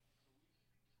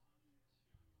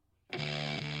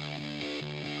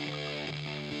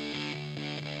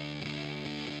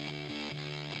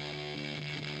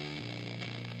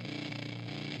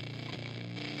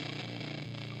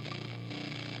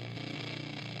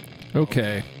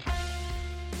Okay.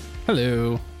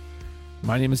 Hello.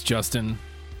 My name is Justin.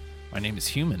 My name is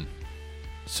human.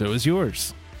 So is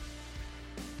yours.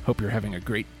 Hope you're having a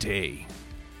great day.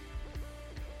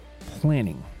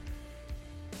 Planning.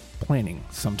 Planning.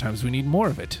 Sometimes we need more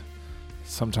of it.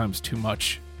 Sometimes too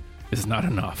much is not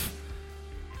enough.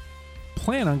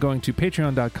 Plan on going to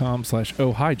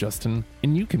patreon.com/ohhijustin,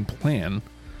 and you can plan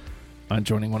on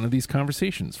joining one of these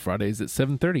conversations Fridays at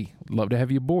 7:30. Love to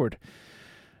have you aboard.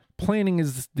 Planning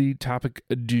is the topic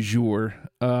du jour,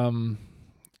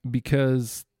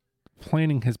 because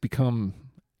planning has become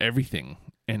everything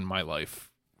in my life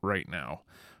right now.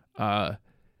 And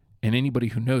anybody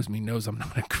who knows me knows I'm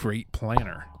not a great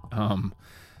planner.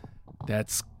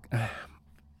 That's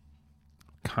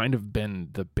kind of been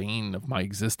the bane of my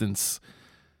existence,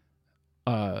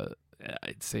 I'd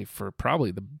say for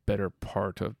probably the better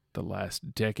part of the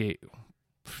last decade.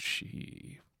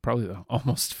 Probably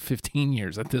almost 15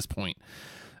 years at this point.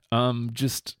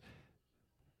 Just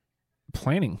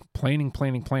planning. But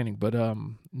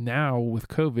now with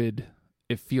COVID,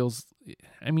 it feels,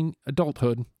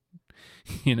 adulthood,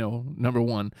 number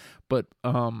one. But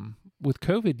with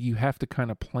COVID, you have to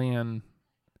kind of plan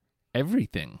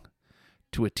everything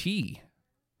to a T.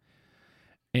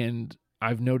 And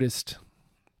I've noticed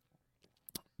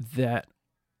that.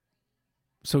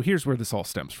 So here's where this all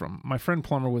stems from. My friend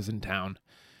Plumber was in town,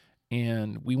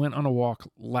 and we went on a walk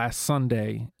last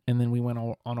Sunday, and then we went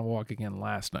on a walk again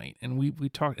last night. And we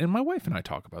talked, and my wife and I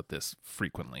talk about this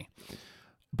frequently,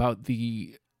 about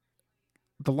the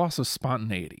loss of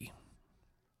spontaneity.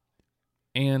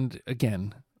 And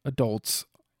again, adults,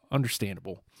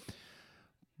 understandable.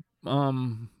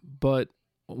 But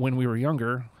when we were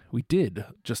younger, we did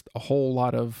just a whole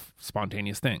lot of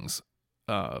spontaneous things.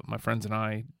 My friends and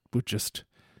I would just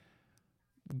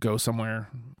go somewhere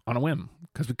on a whim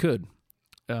because we could.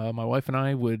 My wife and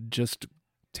I would just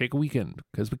take a weekend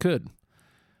because we could,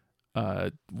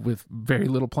 with very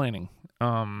little planning.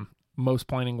 Most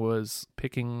planning was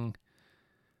picking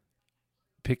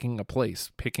a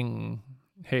place,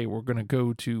 hey, we're going to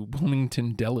go to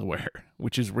Wilmington, Delaware,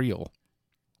 which is real,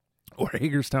 or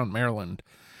Hagerstown, Maryland,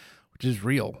 which is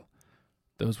real.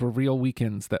 Those were real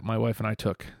weekends that my wife and I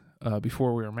took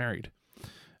before we were married.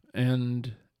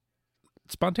 And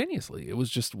spontaneously,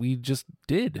 we just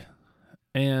did.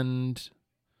 And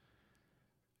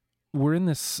we're in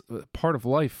this part of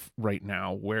life right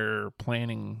now where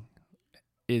planning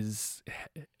is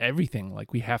everything.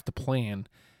 Like, we have to plan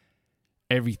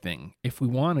everything. If we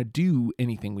want to do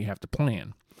anything, we have to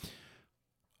plan.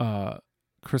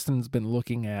 Kristen's been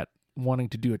looking at wanting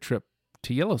to do a trip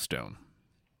to Yellowstone.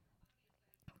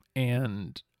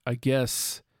 And I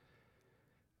guess,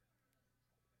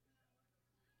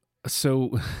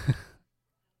 so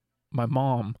my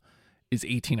mom is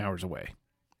 18 hours away.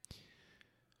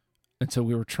 And so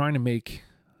we were trying to make,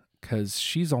 because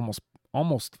she's almost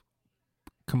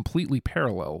completely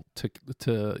parallel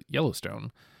to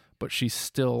Yellowstone, but she's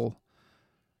still,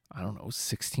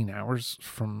 16 hours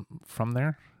from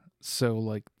there. So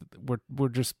like we're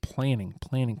just planning.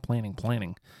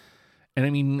 And I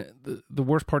mean, the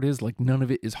worst part is, like, none of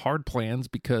it is hard plans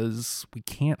because we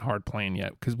can't hard plan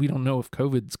yet because we don't know if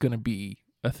COVID's going to be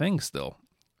a thing still.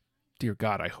 Dear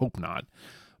God, I hope not.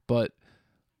 But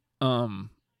plan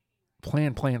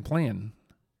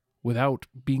without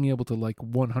being able to, like,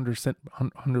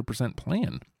 100%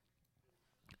 plan.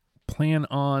 Plan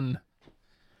on,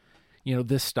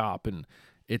 this stop, and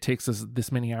it takes us this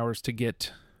many hours to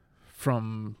get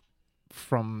from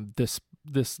this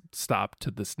stop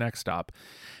to this next stop.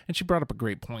 And she brought up a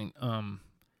great point,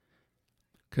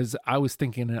 because I was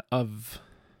thinking of,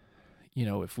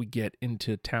 if we get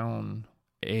into town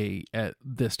A at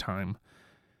this time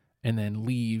and then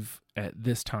leave at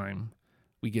this time,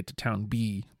 we get to town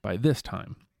B by this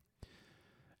time.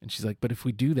 And she's like, but if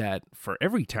we do that for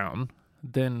every town,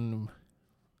 then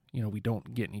we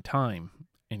don't get any time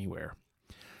anywhere.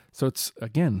 So it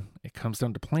comes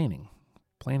down to planning.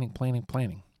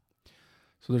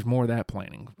 So there's more of that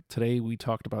planning. Today we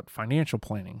talked about financial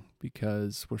planning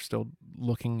because we're still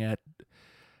looking at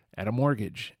a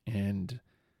mortgage, and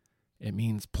it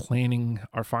means planning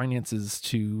our finances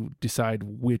to decide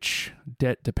which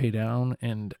debt to pay down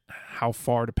and how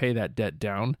far to pay that debt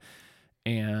down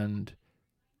and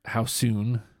how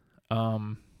soon.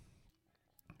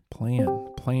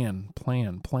 Plan.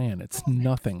 It's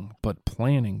nothing but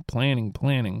planning.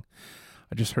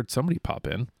 I just heard somebody pop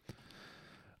in.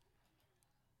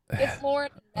 It's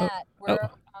Lauren and Matt. We're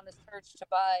on a search to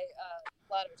buy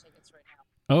lottery tickets right now.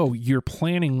 Oh, you're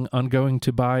planning on going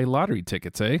to buy lottery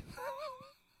tickets, eh?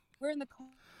 We're in the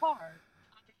car.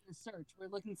 a search. We're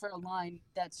looking for a line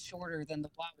that's shorter than the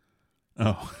Wawa.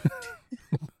 Oh,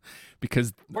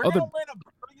 because We're other gonna win $1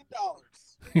 billion.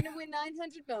 We're gonna win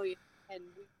 900 million, and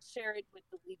we share it with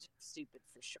the Legion of Stupid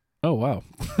for sure. oh wow,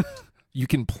 you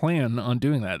can plan on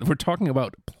doing that. We're talking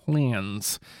about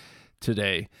plans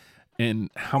today, and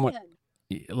how much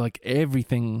like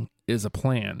everything is a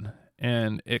plan,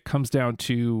 and it comes down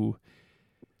to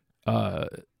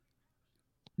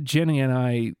Jenny and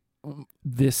I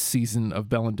this season of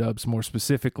Bell and Dubs more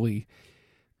specifically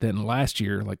than last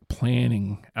year, like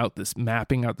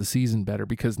mapping out the season better,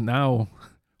 because now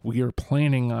we are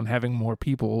planning on having more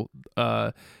people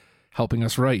helping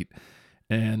us write,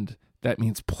 and that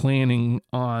means planning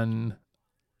on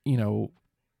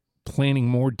planning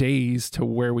more days to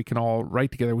where we can all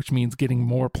write together, which means getting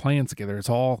more plans together. It's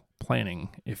all planning,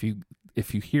 if you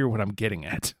hear what I'm getting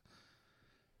at.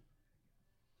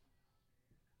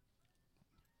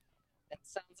 That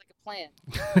sounds like a plan.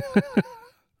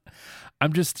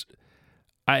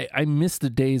 I miss the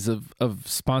days of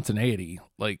spontaneity.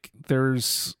 Like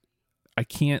I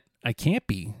can't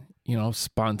be,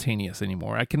 spontaneous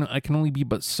anymore. I can only be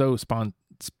but so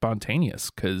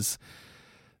spontaneous, because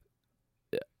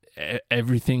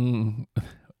everything,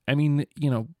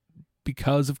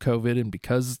 because of COVID, and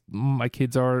because my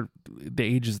kids are the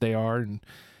ages they are, and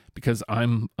because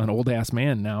I'm an old ass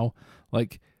man now,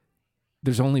 like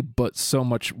there's only but so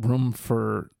much room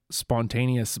for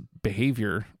spontaneous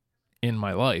behavior in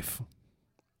my life.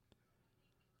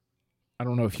 I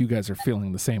don't know if you guys are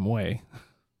feeling the same way.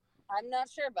 I'm not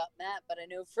sure about Matt, but I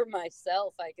know for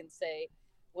myself, I can say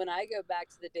when I go back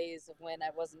to the days of when I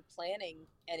wasn't planning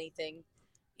anything,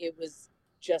 it was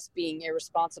just being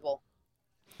irresponsible.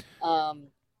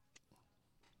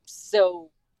 So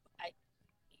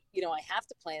I have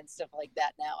to plan stuff like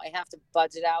that now. I have to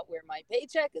budget out where my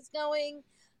paycheck is going.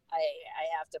 I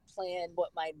have to plan what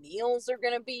my meals are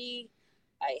going to be.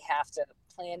 I have to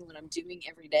plan what I'm doing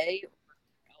every day, or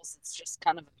else it's just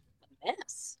kind of a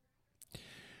mess.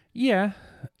 Yeah.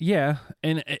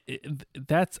 And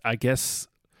that's, I guess,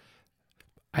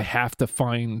 I have to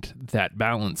find that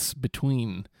balance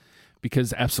between,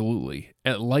 because absolutely,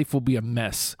 life will be a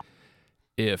mess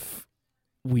if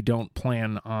we don't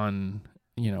plan on,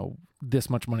 this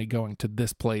much money going to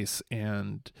this place,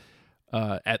 and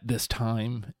at this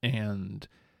time, and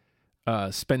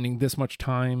spending this much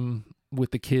time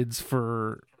with the kids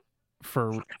for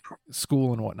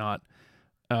school and whatnot.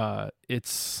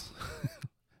 It's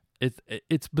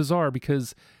it's bizarre,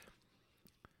 because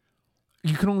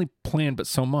you can only plan but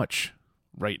so much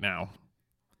right now.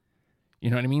 You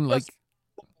know what I mean? Like,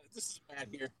 this is Matt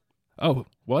here. Oh,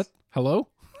 what? Hello?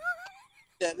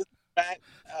 Yeah, this is Matt.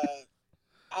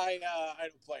 I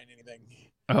don't plan anything.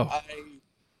 Oh. I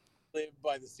live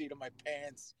by the seat of my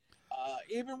pants.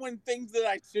 Even when things that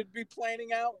I should be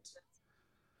planning out,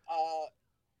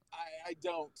 I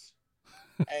don't.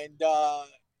 And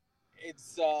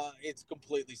it's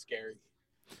completely scary.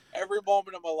 Every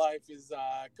moment of my life is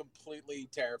completely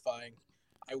terrifying.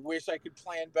 I wish I could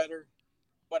plan better,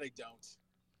 but I don't.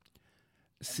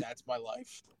 And that's my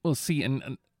life. Well, see,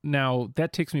 and now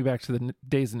that takes me back to the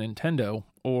days of Nintendo,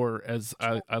 or as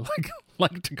I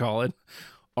like to call it,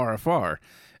 RFR.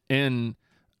 And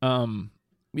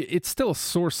it's still a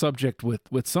sore subject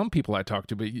with some people I talk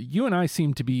to, but you and I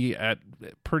seem to be at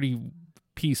pretty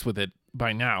peace with it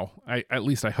by now. At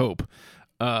least I hope.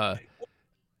 But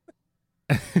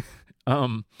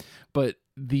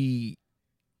the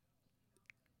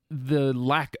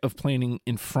lack of planning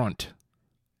in front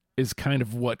is kind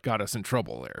of what got us in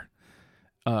trouble there.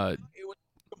 It was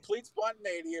complete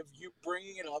spontaneity of you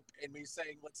bringing it up and me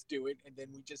saying, let's do it. And then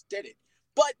we just did it.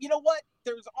 But you know what?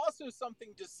 There's also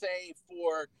something to say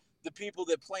for the people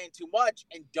that plan too much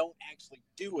and don't actually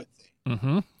do a thing.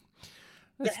 Mm-hmm.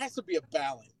 There has to be a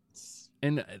balance.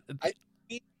 And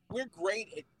we're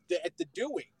great at the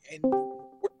doing, and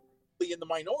we're really in the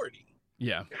minority.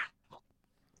 Yeah.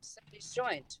 Somebody's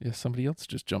joined. Yeah, somebody else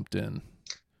just jumped in.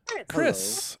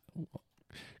 Chris.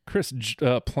 Chris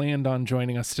planned on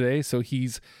joining us today, so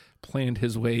he's planned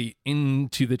his way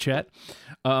into the chat.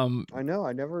 I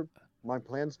know. My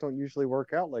plans don't usually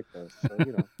work out like this, so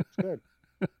it's good.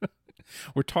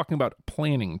 We're talking about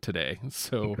planning today,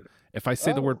 so if I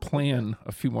say the word plan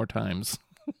a few more times.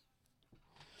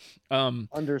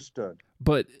 Understood.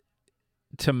 But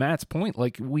to Matt's point,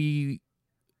 like we're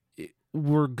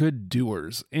good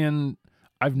doers, and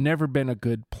I've never been a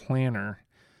good planner.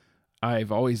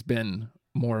 I've always been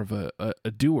more of a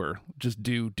doer, just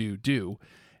do.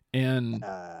 And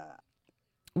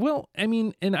well, I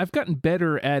mean, and I've gotten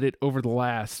better at it over the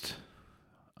last,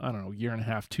 I don't know, year and a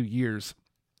half, 2 years.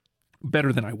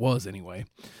 better than I was anyway.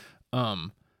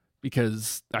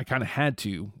 Because I kind of had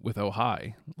to with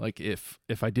Ohio. Like if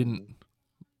I didn't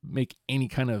make any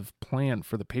kind of plan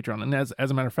for the Patreon, and as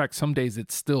a matter of fact, some days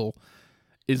it still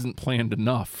isn't planned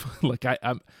enough. Like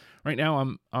I'm right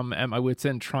now, I'm at my wit's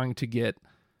end trying to get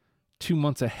 2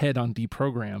 months ahead on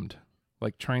Deprogrammed,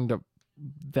 like trying to,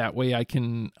 that way I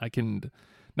can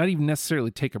not even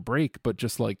necessarily take a break, but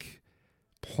just like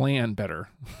plan better,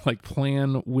 like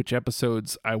plan which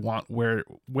episodes I want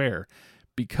where,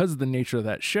 because of the nature of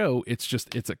that show.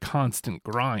 It's a constant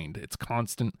grind. It's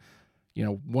constant,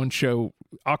 one show,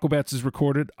 Aquabats is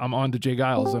recorded, I'm on to Jay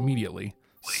Giles immediately.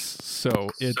 So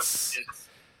it's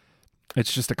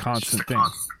just a constant thing.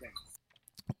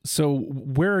 So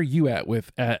where are you at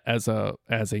with as a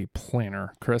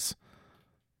planner, Chris?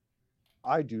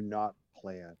 I do not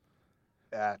plan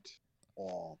at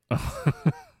all.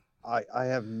 I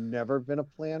have never been a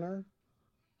planner,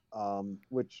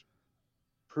 which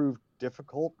proved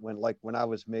difficult when I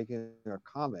was making a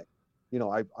comic.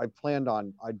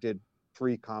 I did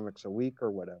 3 comics a week or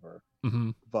whatever,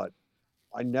 but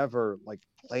I never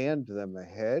planned them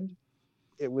ahead.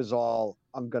 It was all,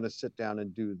 I'm going to sit down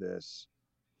and do this.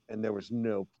 And there was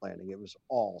no planning. It was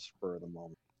all spur of the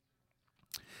moment.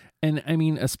 And I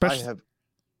mean, especially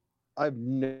I've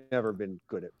never been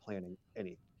good at planning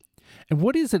anything. And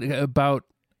what is it about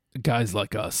guys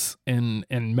like us and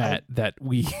Matt that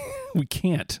we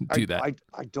can't do that?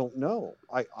 I don't know.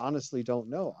 I honestly don't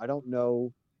know. I don't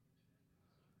know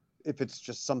if it's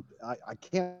just something. I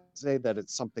can't say that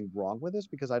it's something wrong with us,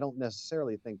 because I don't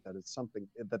necessarily think that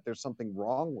there's something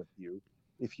wrong with you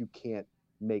if you can't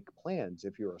make plans,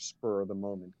 if you're a spur of the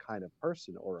moment kind of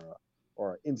person or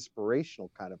an inspirational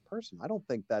kind of person. I don't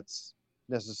think that's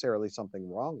necessarily something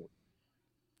wrong with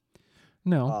you.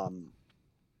 No.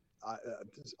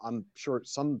 I'm sure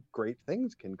some great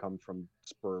things can come from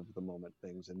spur of the moment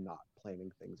things and not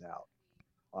planning things out.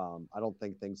 I don't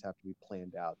think things have to be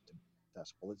planned out to be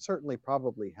successful. It certainly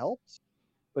probably helps,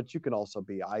 but you can also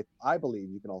be, I believe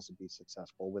you can also be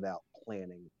successful without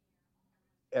planning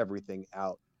everything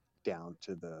out down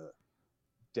to the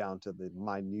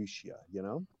minutia,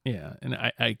 Yeah, and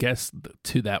I guess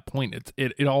to that point,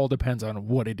 it all depends on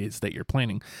what it is that you're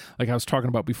planning. Like I was talking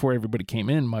about before everybody came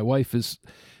in, my wife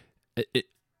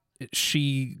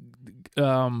she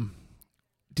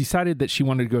decided that she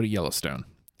wanted to go to Yellowstone,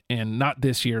 and not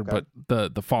this year, but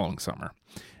the following summer.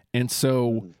 And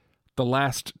so the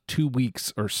last 2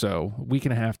 weeks or so, week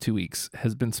and a half, 2 weeks,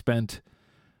 has been spent,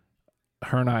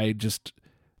 her and I just,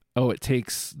 it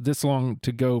takes this long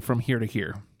to go from here to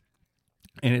here.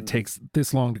 And it takes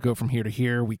this long to go from here to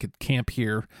here. We could camp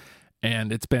here.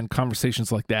 And it's been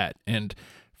conversations like that and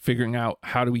figuring out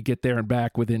how do we get there and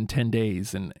back within 10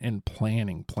 days and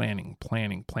planning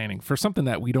for something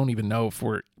that we don't even know if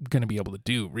we're going to be able to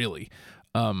do, really.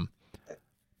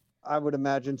 I would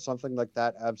imagine something like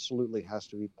that absolutely has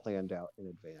to be planned out in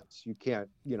advance. You can't,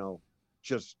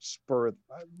 just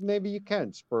maybe you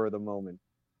can spur the moment,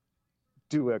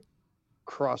 do a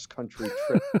cross-country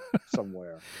trip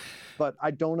somewhere, but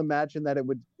I don't imagine that it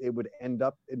would end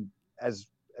up as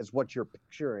what you're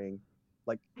picturing.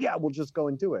 Yeah, we'll just go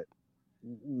and do it.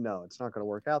 No, it's not going to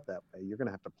work out that way. You're going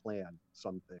to have to plan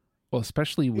something. Well,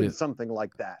 especially with something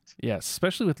like that. Yes,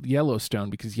 especially with Yellowstone,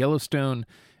 because Yellowstone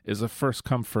is a first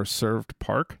come first served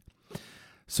park.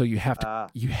 So you have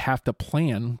to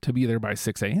plan to be there by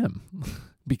 6 a.m.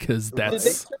 because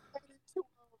that's.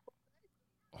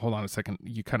 Hold on a second.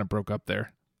 You kind of broke up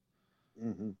there.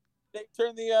 Mm-hmm. They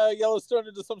turn the Yellowstone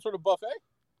into some sort of buffet?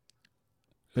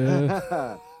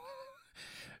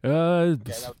 I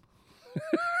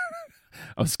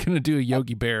was going to do a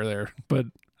Yogi Bear there, but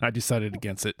I decided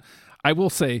against it. I will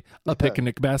say a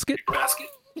picnic basket.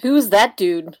 Who's that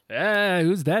dude?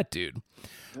 Who's that dude?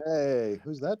 Hey,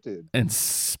 who's that dude? And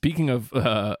speaking of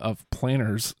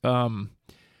planners, the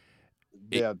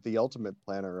ultimate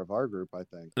planner of our group, I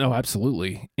think. Oh,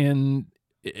 absolutely. And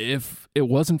if it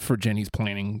wasn't for Jenny's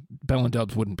planning, Bell and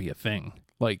Dubs wouldn't be a thing.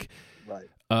 Right.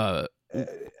 I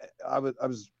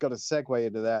was going to segue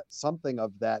into that. Something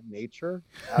of that nature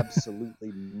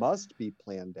absolutely must be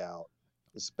planned out,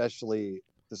 especially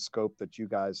the scope that you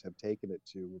guys have taken it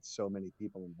to with so many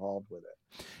people involved with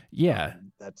it. Yeah.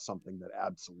 That's something that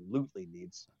absolutely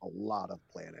needs a lot of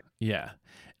planning. Yeah.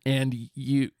 And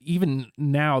even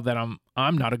now that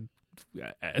I'm not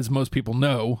as most people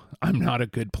know, I'm not a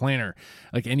good planner.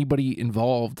 Like anybody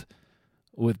involved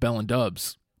with Bell and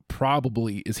Dubs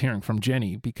probably is hearing from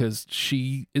Jenny because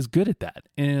she is good at that.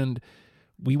 And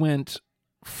we went,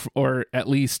 or at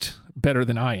least better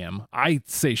than I am. I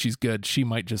say she's good. She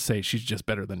might just say she's just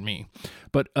better than me.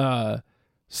 But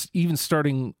even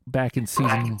starting back in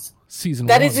season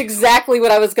That one. is exactly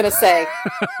what I was going to say.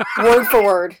 Word for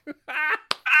word.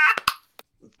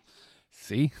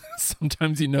 See,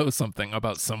 sometimes you know something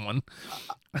about someone.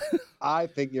 I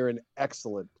think you're an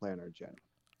excellent planner, Jen.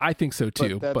 I think so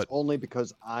too, But that's but only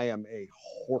because I am a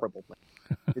horrible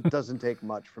planner. It doesn't take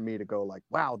much for me to go like,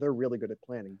 wow, they're really good at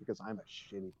planning, because I'm a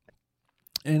shitty planner.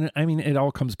 and I mean, it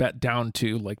all comes back down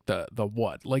to like the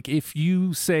what. Like if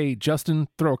you say, Justin,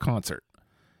 throw a concert,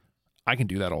 I can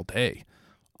do that all day.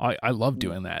 I love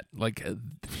doing that. Like,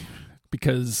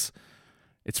 because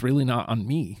it's really not on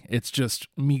me. It's just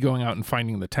me going out and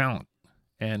finding the talent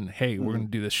and, hey, we're going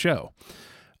to do this show.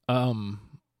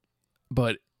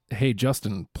 But hey,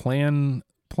 Justin, plan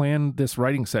this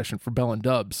writing session for Bell and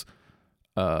Dubs.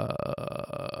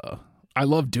 I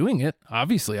love doing it.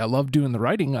 Obviously, I love doing the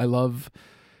writing. I love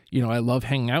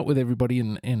hanging out with everybody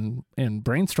and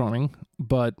brainstorming.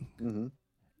 But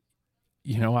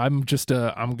I'm just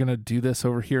I'm gonna do this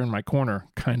over here in my corner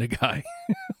kind of guy.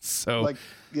 So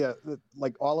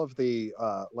like all of the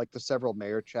like the several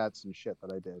mayor chats and shit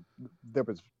that I did, there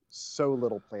was so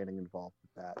little planning involved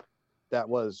with that. That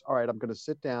was all right. I'm gonna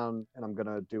sit down and I'm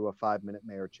gonna do a 5-minute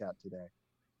mayor chat today,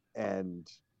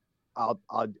 and I'll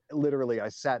literally I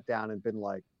sat down and been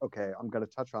like, okay, I'm gonna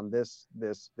touch on this.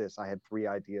 I had 3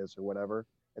 ideas or whatever,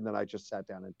 and then I just sat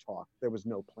down and talked. There was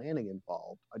no planning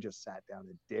involved. I just sat down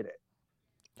and did it,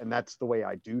 and that's the way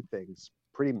I do things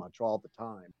pretty much all the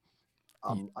time.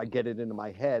 I get it into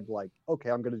my head like, okay,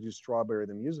 I'm gonna do Strawberry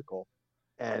the Musical,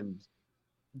 and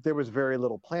there was very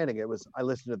little planning. It was I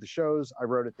listened to the shows, I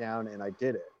wrote it down, and I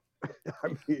did it. I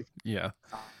mean, yeah,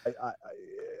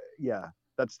 yeah.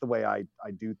 That's the way I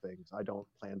do things. I don't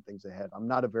plan things ahead. I'm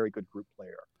not a very good group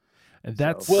player. and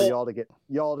that's so for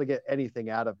y'all to get anything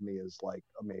out of me is like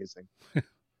amazing.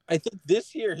 I think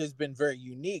this year has been very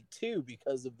unique too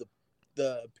because of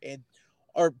the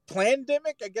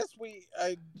pandemic. I guess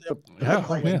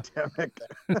Pandemic.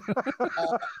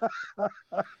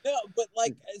 No, but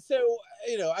like, so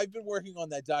I've been working on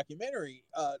that documentary.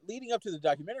 Leading up to the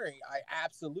documentary, I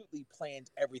absolutely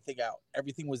planned everything out.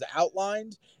 Everything was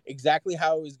outlined exactly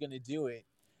how I was going to do it.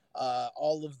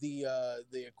 All of the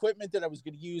equipment that I was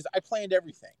going to use, I planned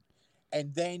everything.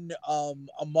 And then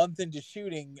a month into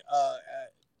shooting,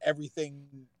 everything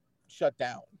shut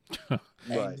down,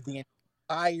 and the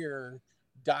entire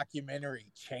documentary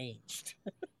changed.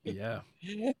 Yeah.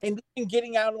 And then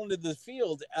getting out onto the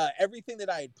field, everything that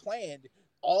I had planned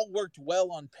all worked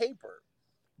well on paper,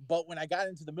 but when I got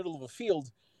into the middle of a field,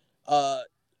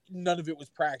 none of it was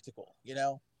practical,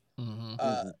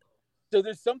 so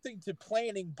there's something to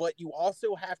planning, but you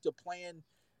also have to plan,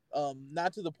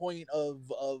 not to the point of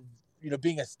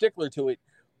being a stickler to it,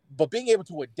 but being able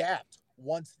to adapt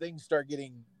once things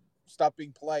stop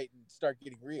being polite and start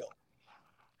getting real.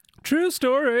 True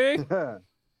story.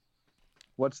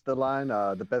 What's the line?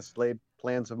 The best laid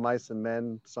plans of mice and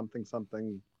men,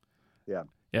 something. Yeah.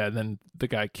 Yeah, and then the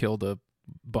guy killed a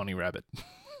bunny rabbit.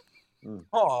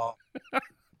 Oh,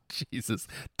 Jesus.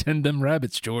 Tend them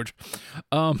rabbits, George.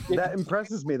 That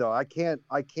impresses me though. I can't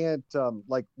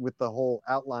like with the whole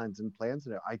outlines and plans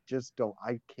and I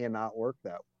cannot work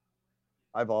that way.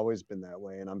 I've always been that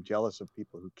way, and I'm jealous of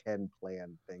people who can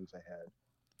plan things ahead.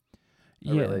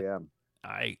 I really am.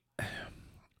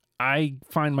 I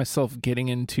find myself getting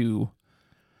into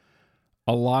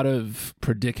a lot of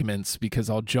predicaments because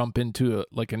I'll jump into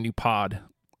a new pod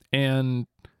and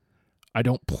I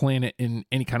don't plan it in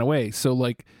any kind of way. So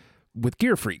like with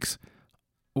Gear Freaks,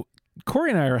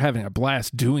 Corey and I are having a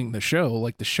blast doing the show.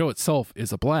 Like the show itself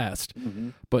is a blast,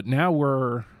 but now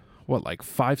we're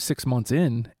 5-6 months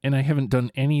in, and I haven't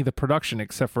done any of the production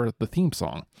except for the theme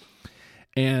song.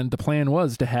 And the plan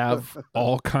was to have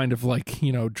all kind of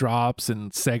drops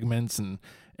and segments and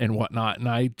whatnot. And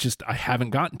I haven't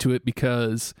gotten to it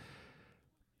because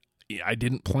I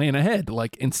didn't plan ahead.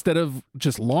 Like instead of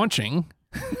just launching,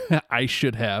 I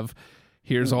should have,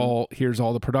 here's all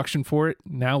the production for it.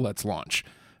 Now let's launch.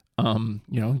 You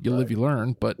live, you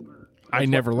learn, but I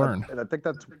never learn. And I think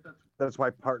that's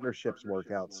why partnerships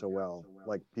work out so well.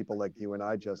 Like people like you and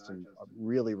I, Justin,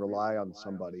 really rely on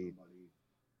somebody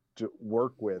to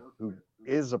work with who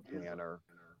is a planner,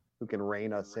 who can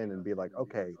rein us in and be like,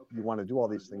 okay, you want to do all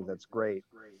these things, that's great,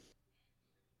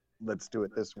 let's do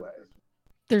it this way.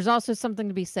 There's also something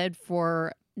to be said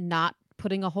for not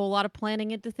putting a whole lot of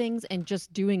planning into things and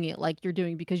just doing it like you're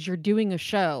doing, because you're doing a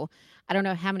show. I don't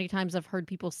know how many times I've heard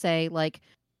people say like,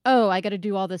 oh, I got to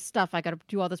do all this stuff, I got to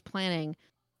do all this planning,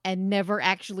 and never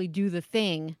actually do the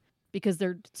thing because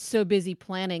they're so busy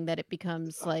planning that it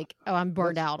becomes like, oh, I'm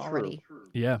burned out already.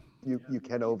 Yeah. You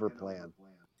can overplan.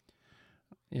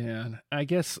 Yeah, and I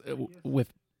guess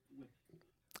with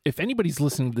if anybody's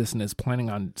listening to this and is planning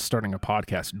on starting a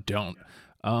podcast, don't.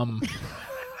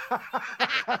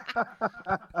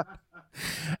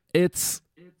 It's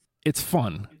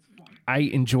fun. I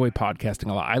enjoy podcasting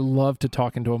a lot. I love to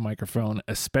talk into a microphone,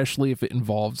 especially if it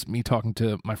involves me talking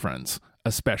to my friends,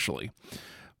 especially.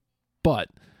 But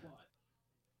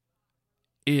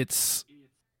it's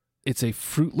a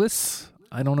fruitless,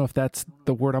 I don't know if that's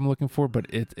the word I'm looking for, but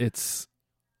it's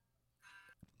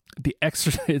the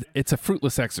exercise. It's a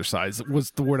fruitless exercise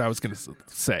was the word I was going to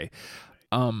say.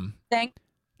 I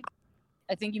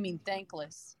think you mean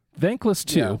thankless. Thankless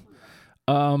too.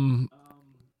 Yeah.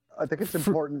 I think it's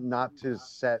important not to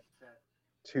set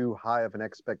too high of an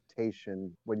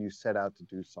expectation when you set out to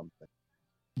do something.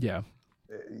 Yeah.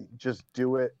 Just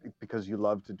do it because you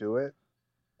love to do it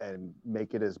and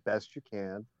make it as best you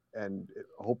can. And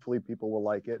hopefully people will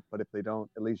like it. But if they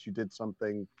don't, at least you did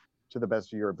something to the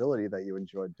best of your ability that you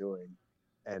enjoyed doing.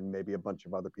 And maybe a bunch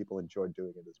of other people enjoyed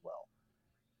doing it as well.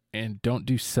 And don't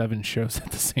do 7 shows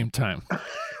at the same time.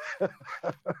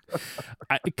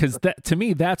 Because that, to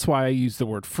me, that's why I use the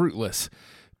word fruitless,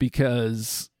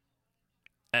 because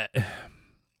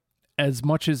as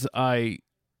much as I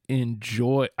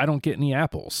enjoy, I don't get any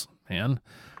apples, man.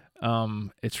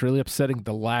 It's really upsetting,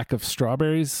 the lack of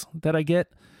strawberries that I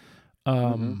get.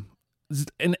 And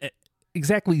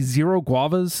exactly 0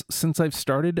 guavas since I've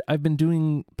started. I've been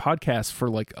doing podcasts for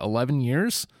like 11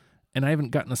 years and I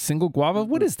haven't gotten a single guava.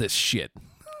 What is this shit?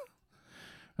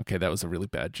 Okay, that was a really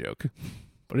bad joke,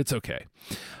 but it's okay.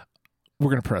 We're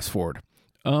going to press forward.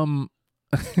 Talking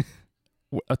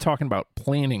about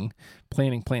planning.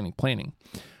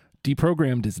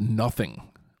 Deprogrammed is nothing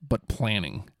but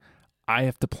planning. I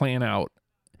have to plan out.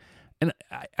 And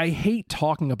I hate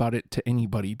talking about it to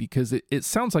anybody because it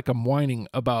sounds like I'm whining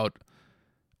about.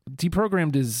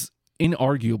 Deprogrammed is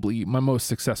inarguably my most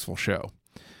successful show.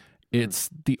 It's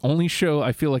the only show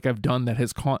I feel like I've done that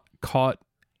has caught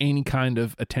any kind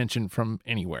of attention from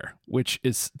anywhere, which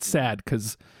is sad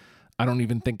because I don't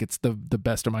even think it's the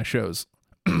best of my shows.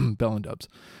 Bell and Dubs.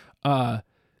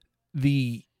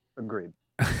 Agreed.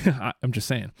 I'm just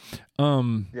saying.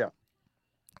 Yeah.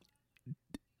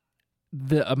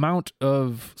 The amount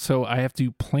of, so I have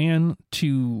to plan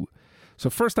to, so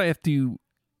first I have to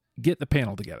get the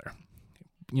panel together,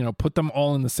 put them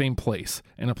all in the same place,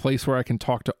 in a place where I can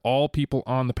talk to all people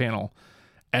on the panel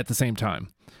at the same time.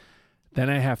 Then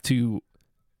I have to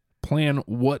plan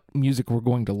what music we're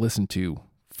going to listen to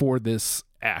for this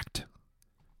act.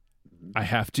 I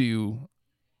have to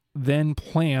then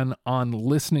plan on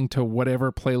listening to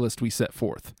whatever playlist we set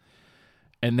forth.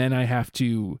 And then I have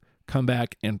to come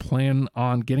back and plan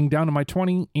on getting down to my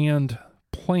 20 and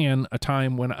plan a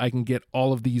time when I can get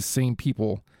all of these same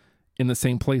people in the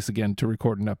same place again to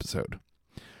record an episode.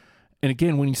 And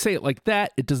again, when you say it like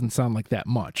that, it doesn't sound like that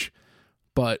much.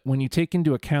 But when you take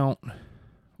into account,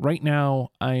 right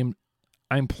now, I'm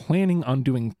planning on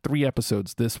doing 3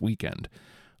 episodes this weekend.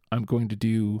 I'm going to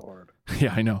do... Lord.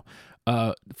 Yeah, I know.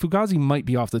 Fugazi might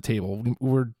be off the table.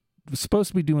 We're supposed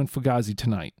to be doing Fugazi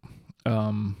tonight.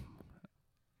 I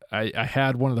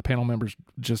had one of the panel members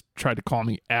just try to call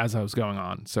me as I was going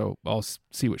on, so I'll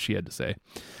see what she had to say.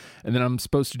 And then I'm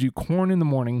supposed to do Korn in the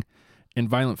morning and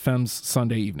Violent Femmes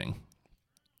Sunday evening.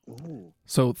 Ooh.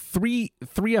 So three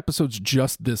episodes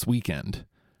just this weekend.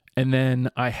 And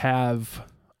then I have,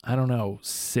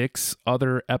 6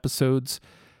 other episodes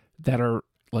that are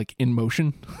like in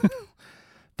motion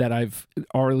that I've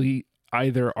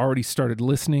either already started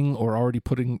listening or already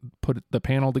put the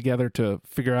panel together to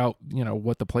figure out,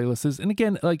 what the playlist is. And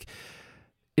again, like,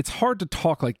 it's hard to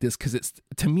talk like this because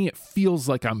to me, it feels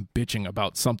like I'm bitching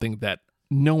about something that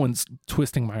no one's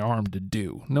twisting my arm to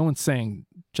do. No one's saying,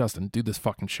 Justin, do this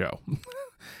fucking show.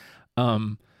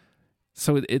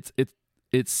 So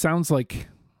it sounds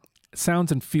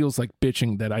and feels like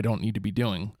bitching that I don't need to be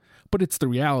doing, but it's the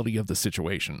reality of the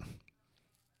situation.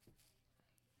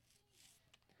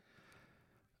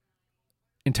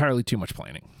 Entirely too much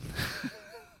planning.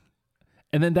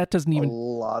 And then that doesn't even... A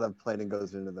lot of planning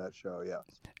goes into that show, yeah.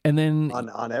 And then...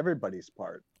 On everybody's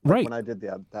part. Right. When I did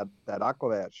that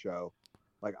Aquabats show,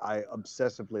 like, I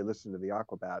obsessively listened to the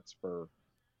Aquabats for,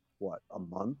 a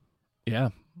month?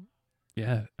 Yeah.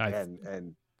 Yeah. I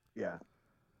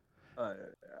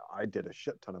did a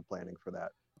shit ton of planning for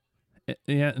that.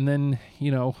 Yeah, and then,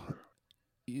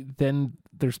 then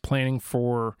there's planning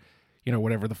for,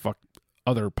 whatever the fuck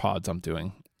other pods I'm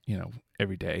doing,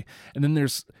 every day. And then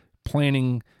there's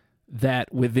planning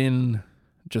that within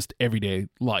just everyday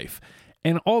life.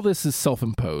 And all this is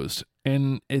self-imposed.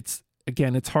 And it's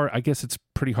hard. I guess it's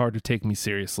pretty hard to take me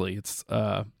seriously. It's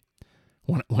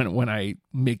when I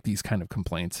make these kind of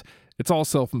complaints. It's all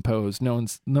self-imposed. No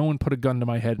one put a gun to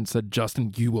my head and said,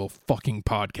 Justin, you will fucking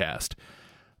podcast.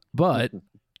 But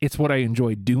it's what I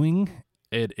enjoy doing.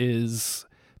 It is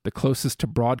the closest to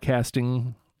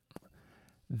broadcasting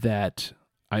that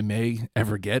I may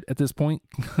ever get at this point.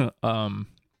 And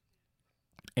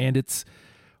it's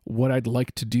what I'd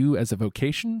like to do as a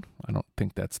vocation. I don't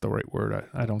think that's the right word.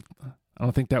 I don't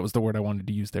think that was the word I wanted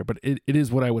to use there, but it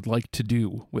is what I would like to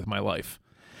do with my life.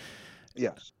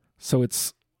 Yes. So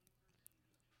it's,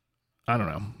 I don't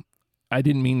know. I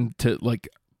didn't mean to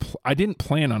I didn't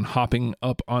plan on hopping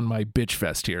up on my bitch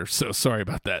fest here. So sorry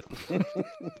about that.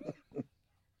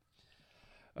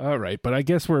 All right. But I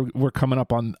guess we're coming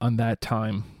up on that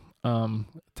time.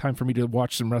 Time for me to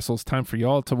watch some wrestles. Time for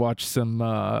y'all to watch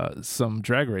some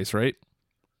Drag Race, right?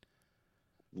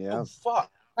 Yeah. Oh,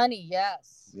 fuck. Honey,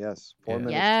 yes. Yes. 4 Yeah.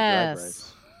 minutes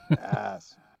Yes. to Drag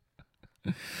Race.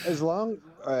 Yes. As long,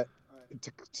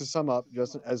 to sum up,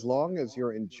 Justin, as long as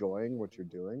you're enjoying what you're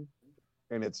doing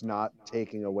and it's not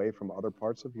taking away from other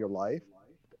parts of your life,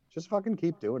 just fucking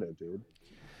keep doing it, dude.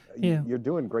 Yeah. You're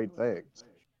doing great things.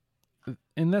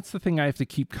 And that's the thing I have to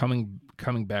keep coming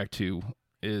back to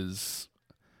is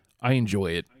I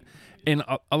enjoy it. And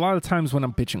a lot of times when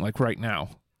I'm bitching, like right now,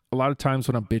 a lot of times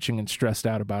when I'm bitching and stressed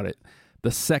out about it,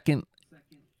 the second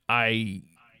I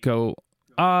go,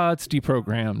 it's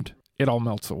deprogrammed, it all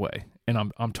melts away.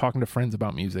 And I'm talking to friends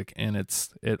about music, and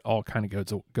it all kind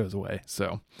of goes away.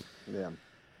 So, Yeah.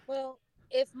 Well,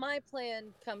 if my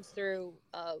plan comes through,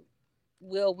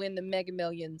 we'll win the Mega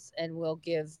Millions and we'll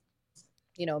give,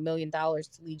 $1 million to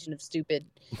Legion of Stupid,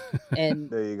 and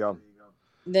There you go.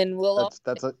 then we'll all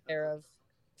That's take care of.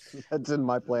 That's in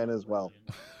my plan as well.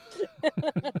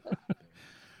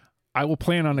 I will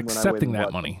plan on When I accepting win, that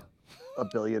what? money.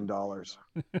 $1 billion.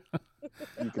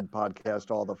 You can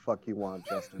podcast all the fuck you want,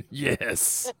 Justin.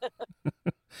 Yes.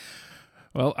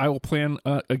 Well, I will plan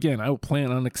again. I will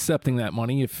plan on accepting that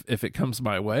money if it comes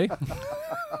my way.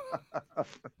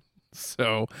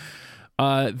 So,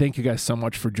 thank you guys so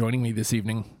much for joining me this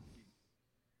evening.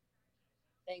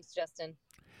 Thanks, Justin.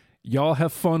 Y'all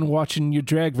have fun watching your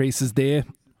drag races there.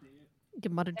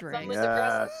 Give 'em a Have fun drag. with the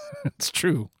dress. Yes. It's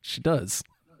true. She does.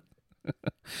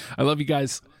 I love you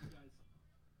guys.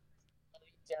 Love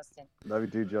you, Justin. Love you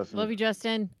too, Justin. Love you,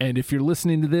 Justin. And if you're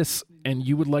listening to this and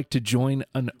you would like to join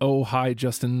an Oh Hi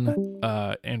Justin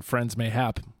and Friends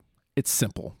Mayhap, it's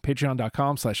simple.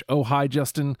 Patreon.com/Oh Hi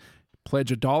Justin.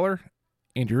 Pledge $1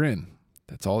 and you're in.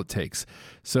 That's all it takes.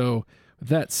 So with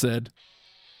that said,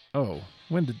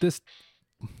 when did this?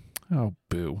 Oh,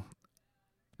 boo!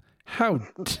 How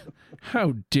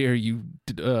dare you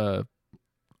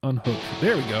unhook?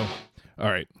 There we go. All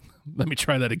right, let me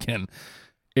try that again.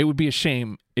 It would be a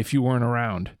shame if you weren't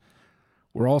around.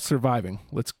 We're all surviving.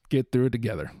 Let's get through it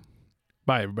together.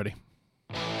 Bye, everybody.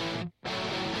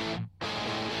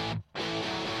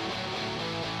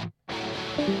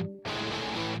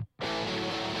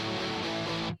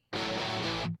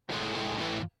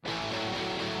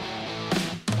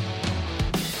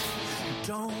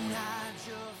 Don't hide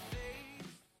your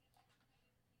face.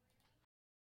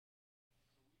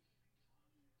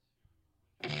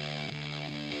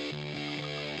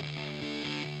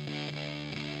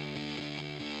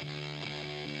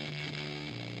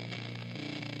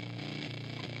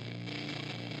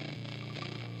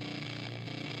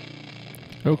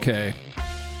 Okay.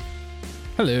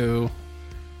 Hello.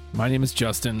 My name is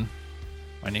Justin.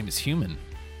 My name is human.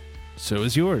 So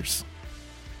is yours.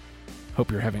 Hope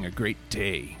you're having a great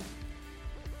day.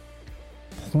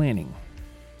 Planning.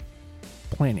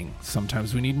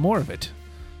 Sometimes we need more of it.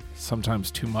 Sometimes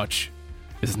too much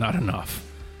is not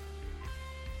enough.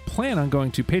 Plan on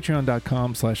going to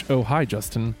patreon.com/Oh Hi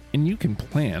Justin, and you can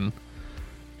plan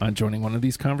on joining one of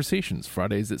these conversations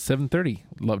Fridays at 7:30.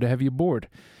 Love to have you aboard.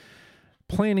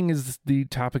 Planning is the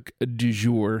topic du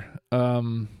jour,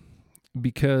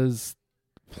 because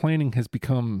planning has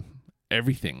become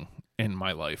everything in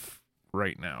my life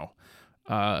right now.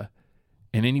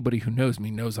 And anybody who knows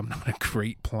me knows I'm not a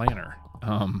great planner.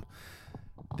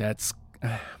 That's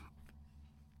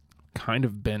kind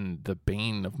of been the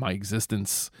bane of my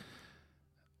existence.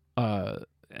 I'd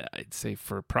say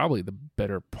for probably the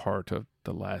better part of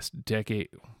the last decade.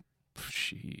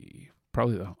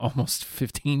 Probably almost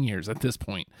 15 years at this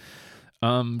point.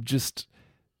 Just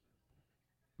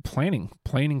planning.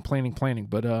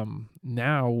 But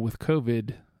now with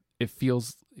COVID, it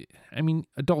feels,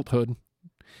 adulthood,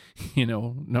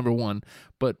 number one.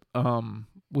 But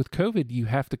with COVID, you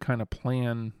have to kind of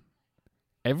plan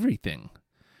everything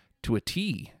to a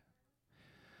T.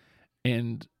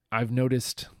 And I've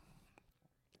noticed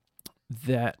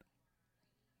that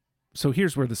so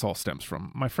here's where this all stems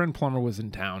from. My friend Plumber was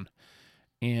in town,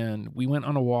 and we went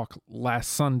on a walk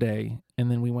last Sunday, and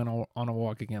then we went on a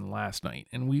walk again last night.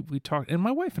 And we talked, and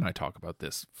my wife and I talk about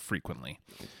this frequently,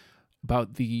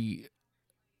 about the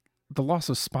loss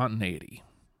of spontaneity.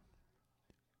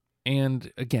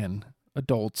 And again,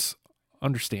 adults,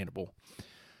 understandable.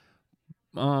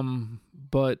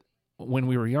 But when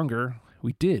we were younger,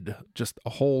 we did just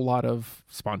a whole lot of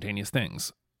spontaneous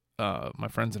things. My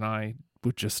friends and I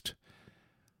would just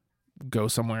go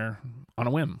somewhere on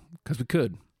a whim because we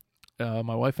could.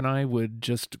 My wife and I would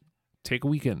just take a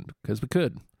weekend because we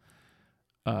could,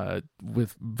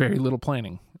 with very little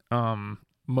planning.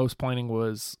 Most planning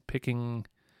was picking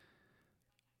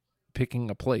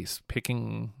a place,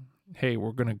 hey,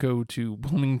 we're going to go to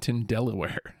Wilmington,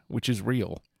 Delaware, which is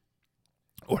real,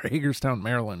 or Hagerstown,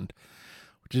 Maryland,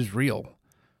 which is real.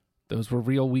 Those were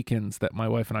real weekends that my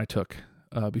wife and I took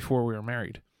before we were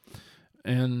married.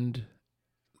 And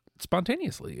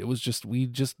spontaneously, it was just, we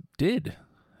just did.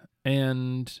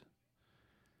 And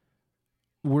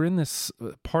we're in this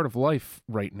part of life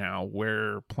right now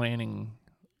where planning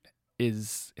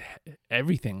is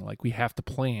everything. Like, we have to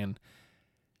plan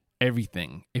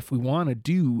everything. If we want to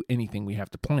do anything, we have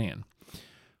to plan.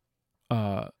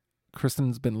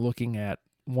 Kristen's been looking at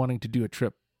wanting to do a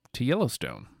trip to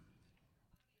Yellowstone.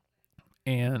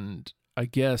 And I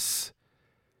guess,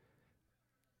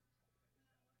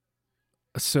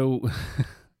 so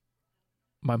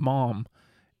my mom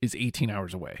is 18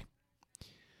 hours away.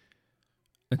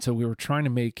 And so we were trying to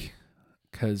make,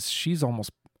 because she's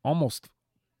almost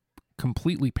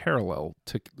completely parallel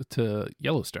to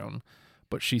Yellowstone,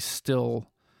 but she's still,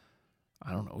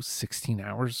 I don't know, 16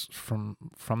 hours from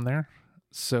there.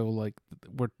 So like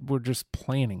we're just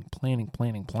planning.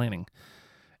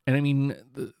 And I mean,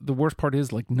 the worst part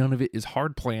is, like, none of it is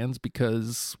hard plans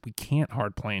because we can't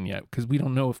hard plan yet because we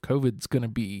don't know if COVID's going to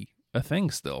be a thing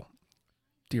still.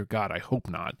 Dear God, I hope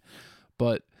not.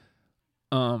 But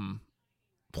plan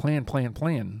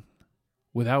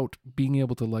without being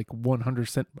able to, like,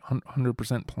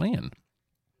 100% plan.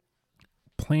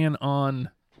 Plan on,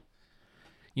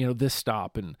 this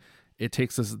stop, and it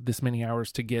takes us this many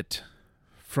hours to get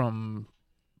from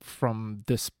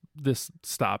this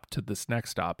stop to this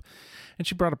next stop. And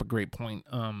she brought up a great point,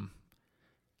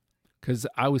 because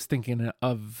I was thinking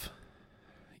of,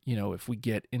 if we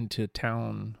get into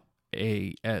town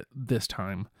A at this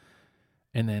time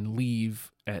and then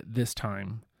leave at this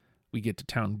time, we get to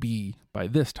town B by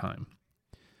this time.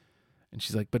 And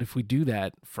she's like, but if we do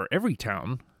that for every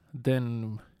town,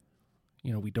 then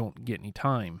we don't get any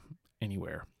time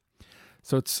anywhere.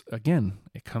 So it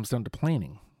comes down to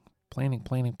planning.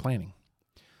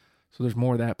 So there's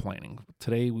more of that planning.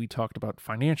 Today we talked about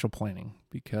financial planning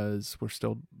because we're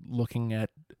still looking at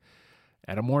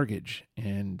a mortgage,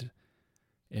 and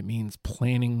it means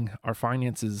planning our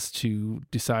finances to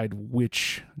decide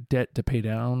which debt to pay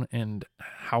down and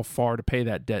how far to pay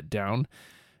that debt down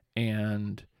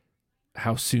and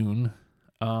how soon.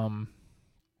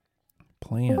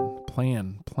 Plan.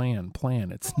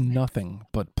 It's nothing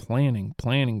but planning.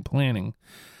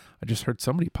 I just heard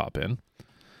somebody pop in.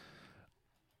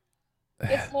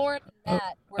 It's Lauren and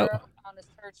Matt. We're on a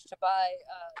search to buy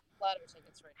lottery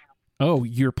tickets right now. Oh,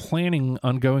 you're planning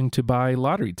on going to buy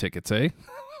lottery tickets, eh?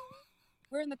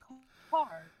 We're in the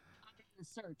car in the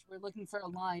search. We're looking for a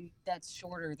line that's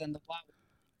shorter than the lottery.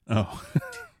 Oh.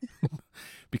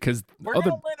 Because we're going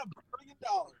to win $1 billion.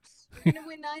 We're going to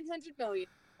win 900 million,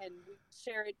 and we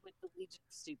share it with the Legion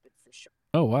of Stupid for sure.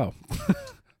 Oh, wow.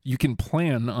 You can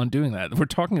plan on doing that. We're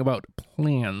talking about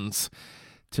plans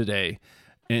today,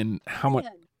 and how much,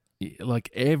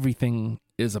 like, everything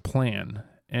is a plan.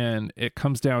 And it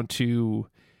comes down to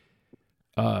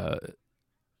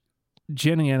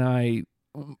Jenny and I,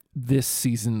 this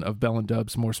season of Bell and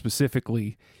Dubs more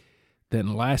specifically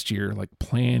than last year, like,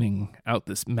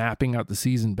 mapping out the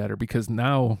season better, because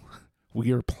now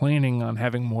we are planning on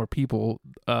having more people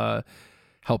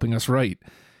helping us write.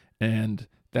 And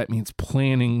that means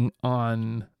planning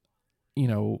on,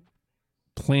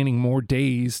 planning more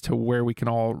days to where we can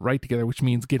all write together, which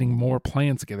means getting more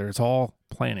plans together. It's all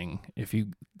planning, if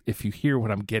you hear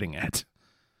what I'm getting at.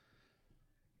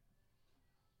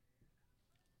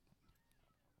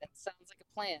 That sounds like a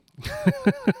plan.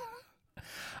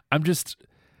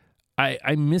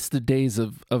 I miss the days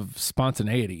of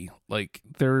spontaneity. Like,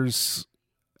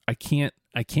 I can't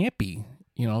be,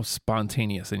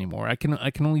 spontaneous anymore. I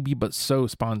can only be but so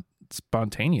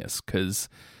spontaneous, because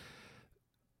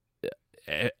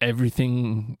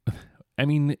everything, I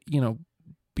mean,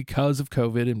 because of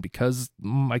COVID and because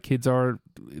my kids are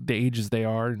the ages they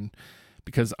are, and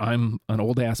because I'm an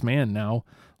old ass man now,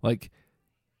 like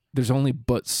there's only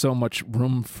but so much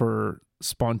room for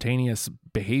spontaneous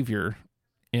behavior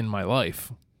in my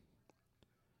life.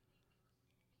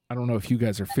 I don't know if you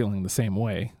guys are feeling the same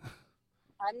way.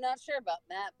 I'm not sure about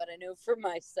Matt, but I know for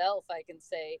myself, I can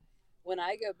say when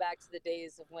I go back to the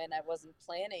days of when I wasn't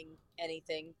planning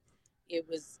anything, it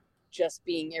was just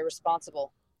being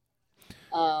irresponsible.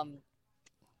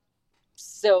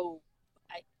 So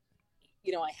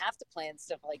I have to plan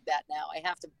stuff like that now. I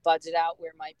have to budget out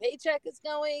where my paycheck is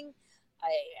going.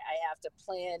 I have to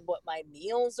plan what my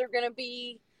meals are going to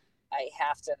be. I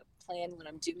have to plan what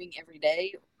I'm doing every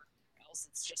day, or else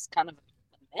it's just kind of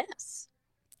a mess.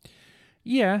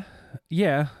 Yeah.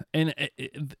 And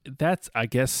that's, I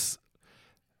guess,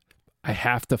 I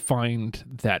have to find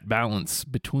that balance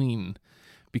between,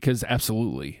 because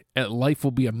absolutely, life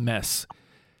will be a mess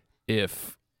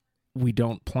if we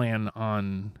don't plan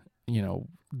on,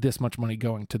 this much money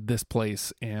going to this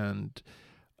place and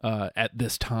at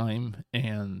this time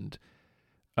and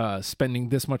spending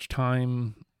this much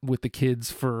time with the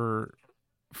kids for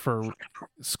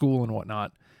school and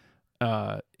whatnot.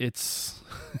 It's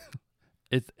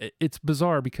it's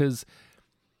bizarre because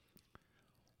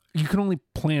you can only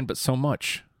plan but so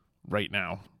much right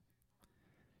now.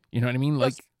 You know what I mean?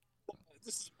 Like,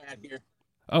 this is Matt here.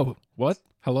 Oh, what?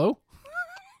 Hello?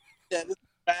 Yeah, this is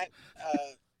Matt.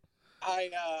 I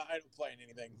don't plan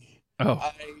anything. Oh.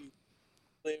 I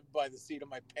live by the seat of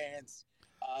my pants.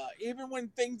 Even when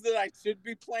things that I should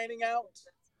be planning out,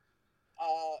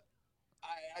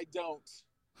 I don't.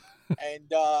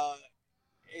 And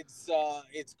it's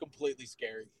completely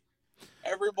scary.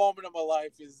 Every moment of my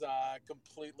life is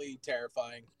completely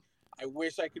terrifying. I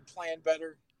wish I could plan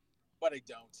better, but I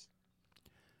don't.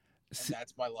 And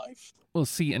that's my life. Well,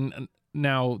 see, and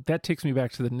now that takes me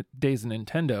back to the days of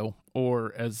Nintendo,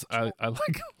 or as I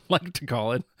like to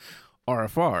call it,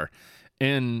 RFR.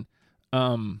 And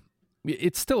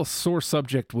it's still a sore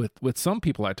subject with some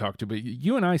people I talk to, but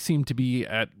you and I seem to be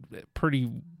at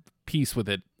pretty peace with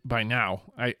it by now.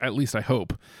 At least I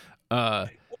hope. But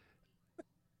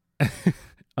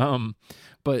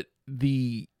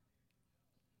the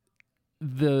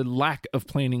lack of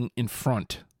planning in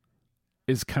front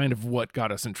is kind of what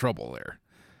got us in trouble there.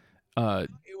 It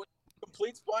was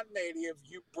complete spontaneity of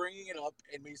you bringing it up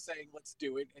and me saying, let's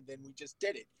do it. And then we just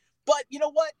did it. But you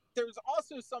know what? There's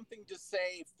also something to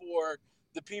say for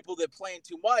the people that plan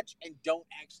too much and don't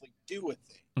actually do a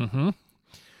thing. Mm-hmm.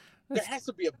 There has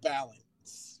to be a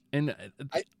balance. And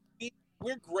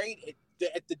we're great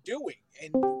at the doing,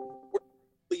 and we're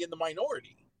really in the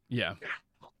minority. Yeah.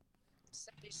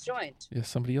 Somebody's joined. Yeah,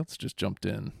 somebody else just jumped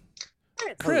in.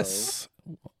 Chris.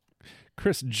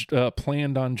 Chris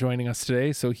planned on joining us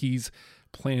today, so he's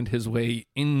planned his way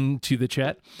into the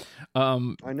chat.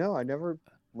 I know.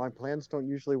 My plans don't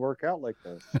usually work out like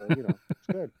this, so it's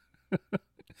good.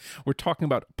 We're talking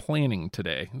about planning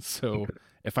today, so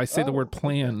if I say the word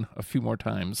plan a few more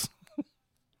times.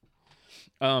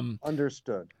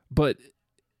 Understood. But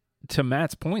to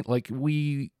Matt's point, like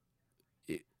we're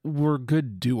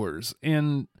good doers,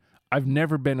 and I've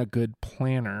never been a good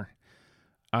planner.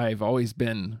 I've always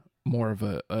been more of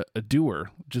a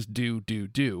doer, just do.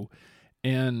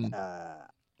 And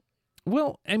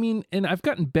well, I mean, and I've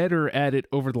gotten better at it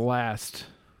over the last,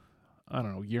 I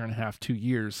don't know, year and a half, 2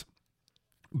 years.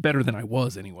 Better than I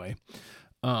was anyway.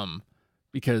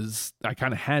 Because I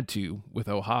kind of had to with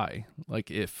Ohio.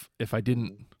 Like if I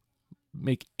didn't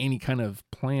make any kind of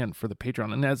plan for the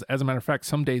Patreon, and as a matter of fact,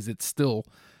 some days it still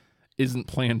isn't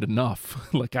planned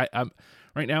enough. Like I'm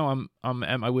right now, I'm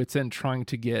at my wit's end trying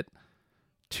to get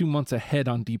 2 months ahead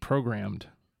on Deprogrammed,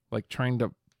 like trying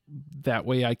to, that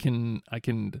way I can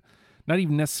not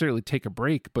even necessarily take a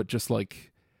break, but just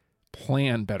like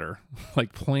plan better,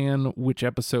 like plan which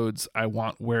episodes I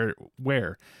want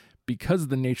where, because of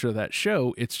the nature of that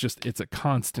show, it's a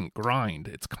constant grind.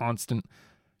 It's constant,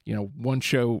 one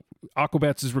show,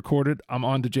 Aquabats is recorded, I'm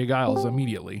on to Jay Giles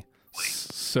immediately.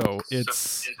 So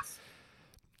it's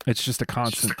just a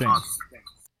constant thing.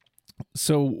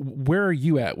 So where are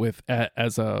you at with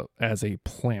as a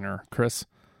planner, Chris?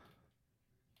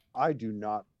 I do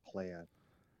not plan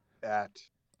at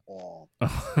all.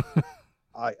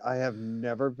 I have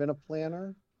never been a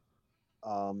planner,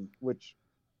 which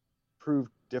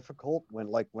proved difficult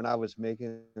when I was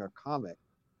making a comic.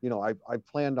 I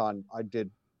planned on, I did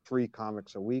 3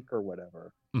 comics a week or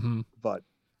whatever, mm-hmm. but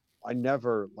I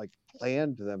never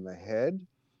planned them ahead.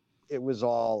 It was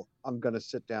all, I'm going to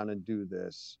sit down and do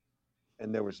this.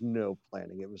 And there was no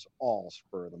planning. It was all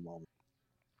spur of the moment.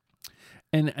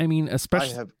 And I mean,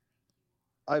 especially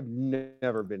I've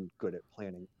never been good at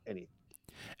planning anything.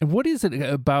 And what is it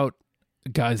about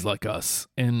guys like us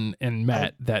and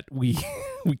Matt that we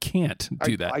we can't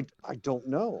do that. I don't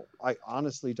know. I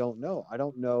honestly don't know. I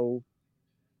don't know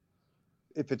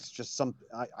if it's just something.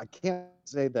 I can't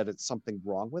say that it's something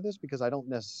wrong with this, because I don't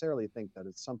necessarily think that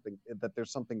it's something that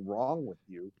there's something wrong with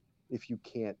you if you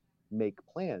can't make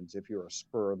plans, if you're a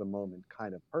spur of the moment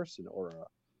kind of person, or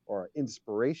an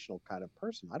inspirational kind of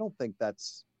person. I don't think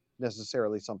that's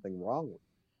necessarily something wrong with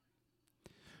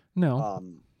No.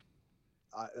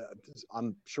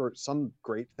 I'm sure some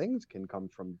great things can come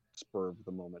from spur of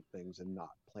the moment things and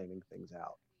not planning things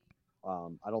out.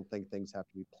 I don't think things have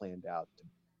to be planned out to be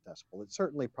successful. It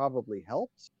certainly probably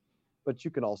helps, but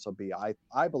you can also be,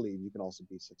 I believe you can also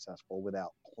be successful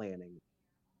without planning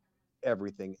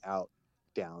everything out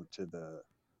down to the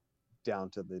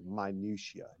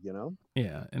minutia, you know?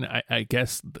 Yeah, and I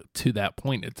guess to that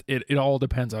point, it all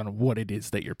depends on what it is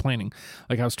that you're planning.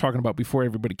 Like I was talking about before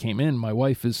everybody came in, my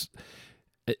wife is,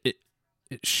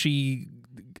 she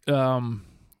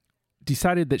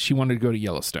decided that she wanted to go to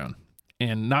Yellowstone,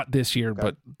 and not this year,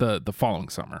 Okay. but the following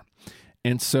summer.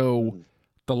 And so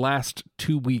the last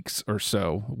 2 weeks or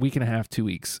so, week and a half, 2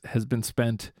 weeks, has been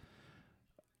spent,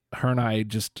 her and I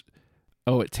just,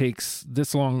 it takes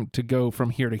this long to go from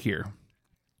here to here.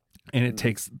 And it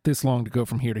takes this long to go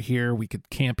from here to here. We could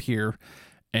camp here.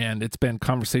 And it's been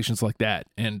conversations like that,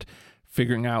 and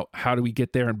figuring out how do we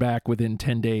get there and back within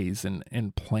 10 days,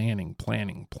 and planning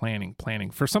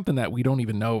for something that we don't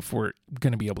even know if we're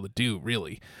going to be able to do,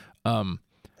 really.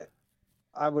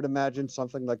 I would imagine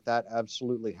something like that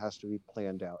absolutely has to be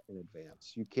planned out in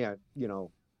advance. You can't,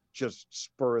 just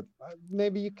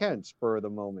maybe you can spur of the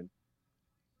moment,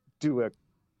 do a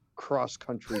cross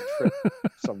country trip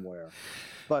somewhere,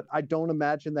 but I don't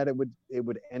imagine that it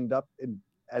would end up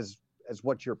as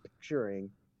what you're picturing.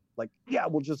 Like, yeah,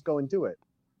 we'll just go and do it.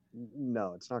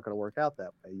 No, it's not going to work out that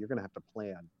way. You're going to have to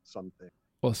plan something.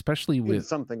 Well, especially with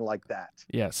something like that.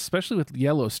 Yes, especially with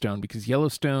Yellowstone, because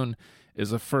Yellowstone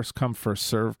is a first come first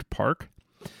served park.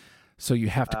 So you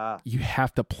have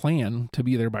to plan to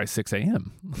be there by 6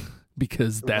 a.m.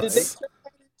 because that's.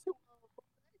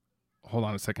 Hold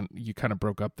on a second. You kind of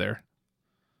broke up there.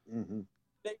 Mm-hmm.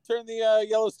 They turn the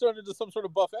Yellowstone into some sort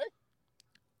of buffet.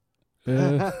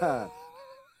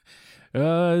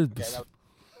 I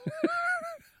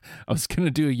was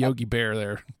gonna do a Yogi Bear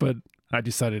there, but I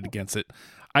decided against it.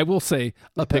 I will say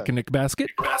a picnic basket.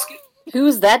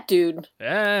 Who's that dude?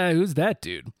 Who's that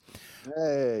dude?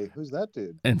 Hey, who's that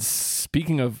dude? And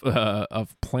speaking of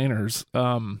planners,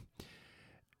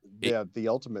 yeah, the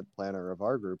ultimate planner of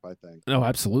our group, I think. Oh,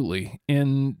 absolutely.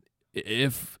 And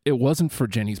if it wasn't for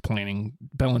Jenny's planning,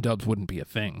 Bell and Dubs wouldn't be a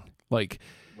thing. Like,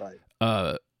 right.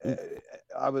 I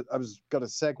was going to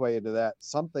segue into that.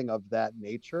 Something of that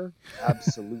nature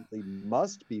absolutely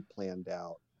must be planned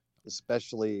out,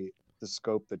 especially the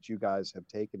scope that you guys have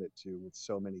taken it to with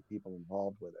so many people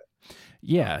involved with it.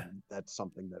 Yeah. That's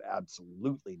something that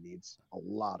absolutely needs a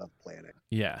lot of planning.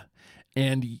 Yeah.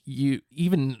 And you,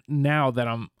 even now that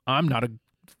I'm not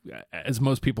as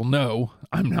most people know,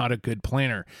 I'm not a good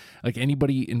planner. Like,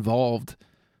 anybody involved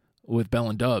with Bell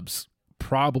and Dubs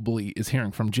probably is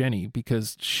hearing from Jenny,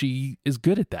 because she is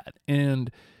good at that. And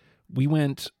we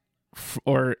went,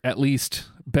 or at least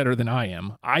better than I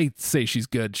am. I say she's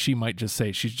good. She might just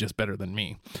say she's just better than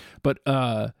me. But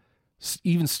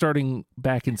even starting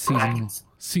back in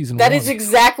season that 1. is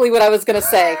exactly what I was going to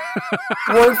say.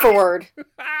 Word for word.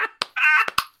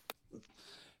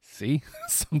 See,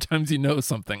 sometimes you know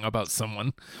something about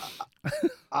someone.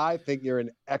 I think you're an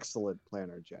excellent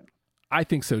planner, Jen. I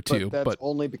think so too. But that's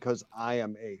only because I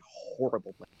am a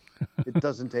horrible planner. It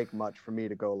doesn't take much for me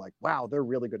to go like, wow, they're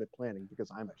really good at planning,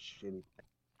 because I'm a shitty planner.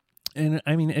 And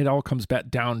I mean, it all comes back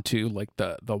down to like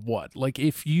the what. Like,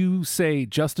 if you say,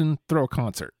 Justin, throw a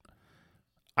concert,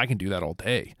 I can do that all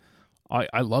day.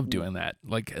 I love doing that.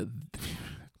 Like,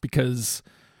 because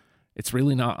it's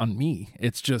really not on me.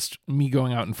 It's just me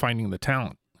going out and finding the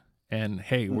talent. And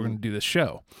hey, we're going to do this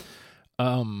show.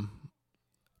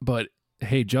 But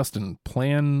hey, Justin,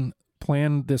 plan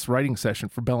this writing session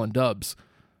for Bell and Dubs.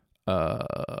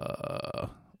 I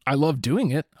love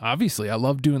doing it. Obviously, I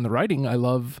love doing the writing. I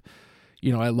love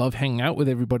hanging out with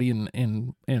everybody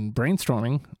and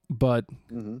brainstorming. But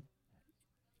I'm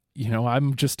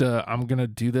just I'm gonna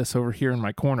do this over here in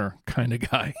my corner kind of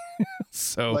guy.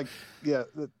 So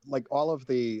like all of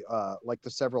the like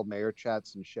the several mayor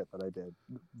chats and shit that I did,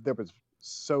 there was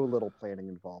so little planning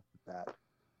involved with that.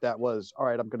 That was, all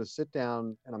right, I'm going to sit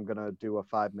down and I'm going to do a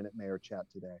 5-minute mayor chat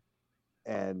today.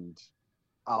 And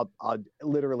I'll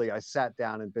literally, I sat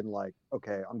down and been like,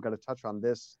 okay, I'm going to touch on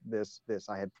this.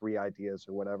 I had 3 ideas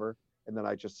or whatever. and then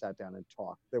I just sat down and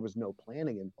talked. There was no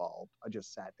planning involved. I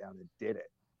just sat down and did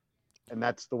it. And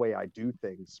that's the way I do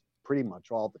things pretty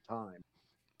much all the time.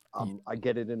 I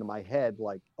get it into my head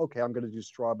like, okay, I'm going to do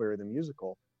Strawberry the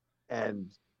Musical. And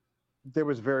there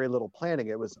was very little planning.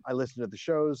 It was, I listened to the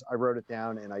shows, I wrote it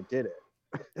down, and I did it.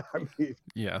 I mean,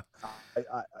 Yeah.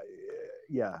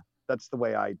 yeah, that's the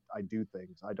way I do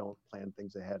things. I don't plan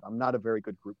things ahead. I'm not a very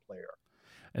good group player.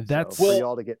 And that's So for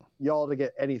y'all to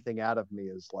get anything out of me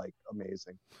is like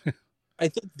amazing. I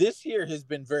think this year has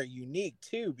been very unique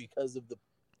too because of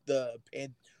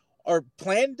our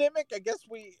pandemic. I guess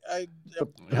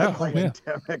Yeah.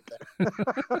 Pandemic.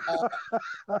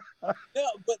 No,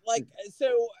 but like,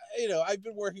 so, I've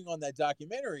been working on that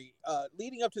documentary.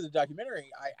 Leading up to the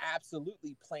documentary, I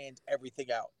absolutely planned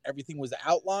everything out. Everything was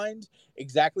outlined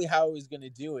exactly how I was going to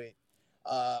do it.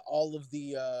 All of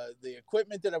the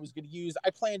equipment that I was going to use, I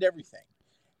planned everything.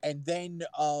 And then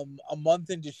a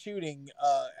month into shooting,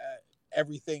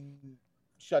 everything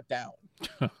shut down.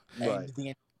 Right. And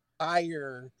the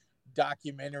entire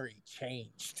documentary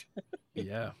changed.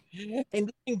 yeah. And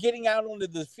then getting out onto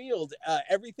the field,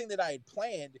 everything that I had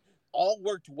planned all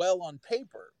worked well on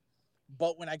paper,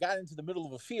 but when I got into the middle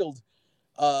of a field,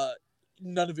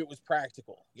 none of it was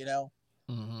practical,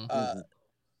 Mm-hmm.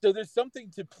 So there's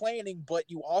something to planning, but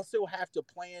you also have to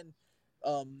plan,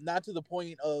 not to the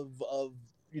point of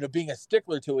being a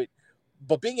stickler to it,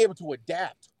 but being able to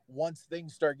adapt once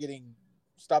things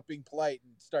stop being polite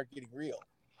and start getting real.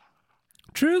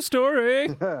 True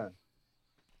story.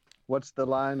 What's the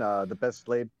line? The best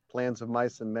laid plans of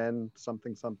mice and men,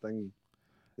 something.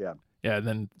 Yeah, and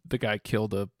then the guy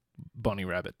killed a bunny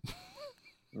rabbit.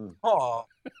 Oh,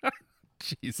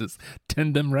 Jesus,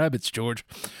 tend them rabbits, George.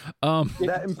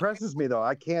 That impresses me though.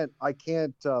 I can't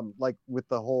like with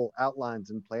the whole outlines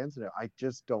and plans and I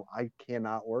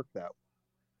cannot work that way.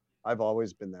 I've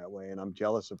always been that way, and I'm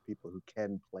jealous of people who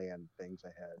can plan things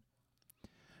ahead.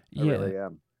 I really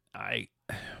am.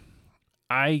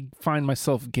 I find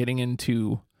myself getting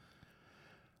into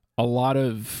a lot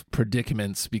of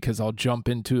predicaments because I'll jump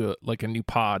into a new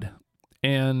pod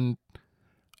and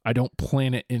I don't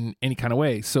plan it in any kind of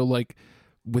way. So like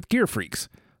with Gear Freaks,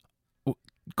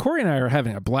 Corey and I are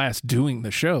having a blast doing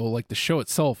the show. Like the show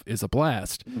itself is a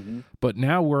blast, but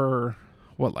now we're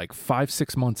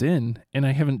 5-6 months in and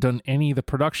I haven't done any of the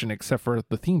production except for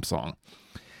the theme song.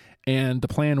 And the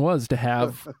plan was to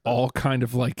have all kind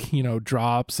of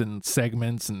drops and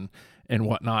segments and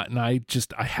whatnot. And I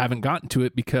haven't gotten to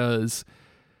it because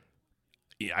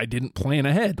I didn't plan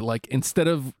ahead. Like instead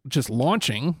of just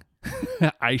launching,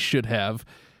 I should have,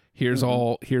 here's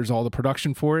all the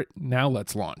production for it. Now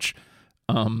let's launch.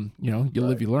 You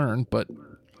live, you learn, but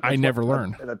I never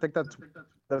learn. And I think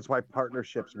that's why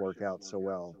partnerships work out so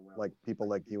well. Like people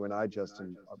like you and I,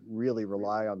 Justin, really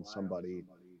rely on somebody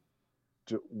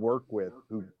to work with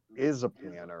who is a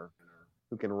planner,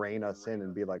 who can rein us in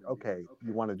and be like, okay,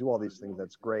 you want to do all these things,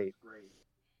 that's great,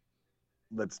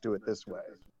 let's do it this way.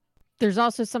 There's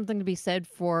also something to be said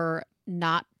for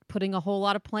not putting a whole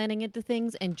lot of planning into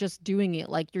things and just doing it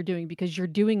like you're doing because you're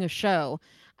doing a show.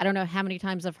 I don't know how many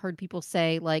times I've heard people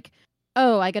say like,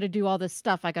 oh, I got to do all this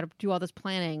stuff, I got to do all this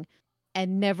planning,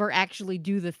 and never actually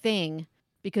do the thing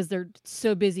because they're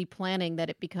so busy planning that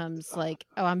it becomes like,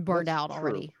 oh, I'm burned out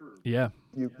already. Yeah.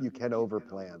 You can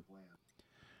overplan.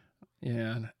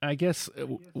 Yeah. I guess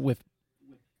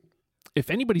if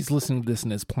anybody's listening to this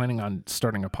and is planning on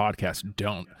starting a podcast,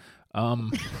 don't.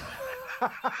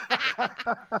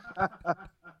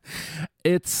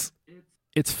 It's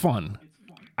fun.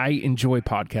 I enjoy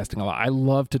podcasting a lot. I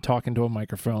love to talk into a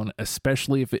microphone,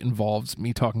 especially if it involves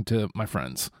me talking to my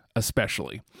friends,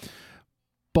 especially.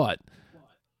 But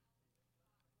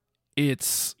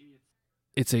it's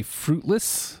a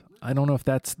fruitless, I don't know if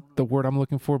that's the word I'm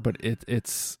looking for, but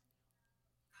it's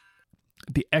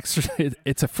the exercise.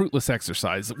 It's a fruitless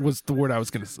exercise was the word I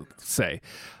was going to say.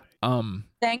 I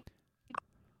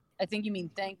think you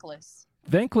mean thankless.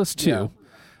 Thankless too.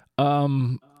 Yeah.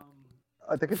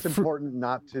 I think it's important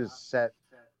not to set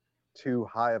too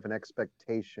high of an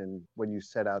expectation when you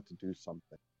set out to do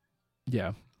something.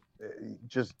 Yeah.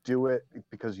 Just do it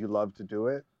because you love to do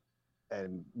it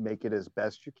and make it as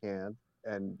best you can.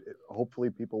 And hopefully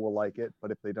people will like it.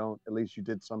 But if they don't, at least you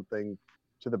did something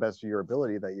to the best of your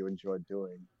ability that you enjoyed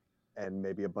doing. And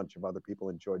maybe a bunch of other people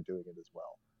enjoyed doing it as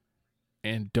well.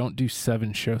 And don't do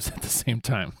 7 shows at the same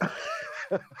time.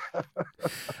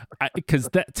 Because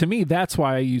that, to me, that's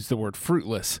why I use the word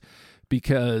fruitless,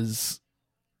 because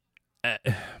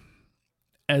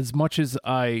as much as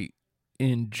I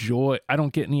enjoy, I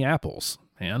don't get any apples,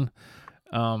 man.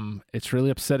 It's really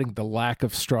upsetting the lack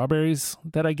of strawberries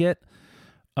that I get.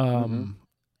 And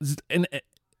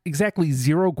exactly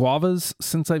 0 guavas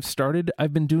since I've started.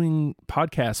 I've been doing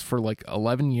podcasts for like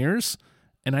 11 years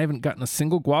and I haven't gotten a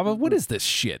single guava. What is this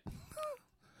shit?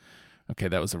 Okay,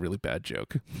 that was a really bad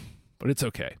joke, but it's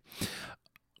okay.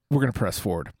 We're going to press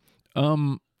forward.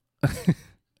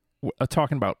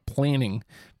 Talking about planning.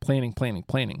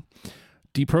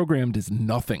 Deprogrammed is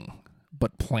nothing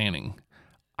but planning.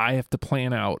 I have to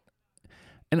plan out.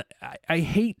 And I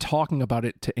hate talking about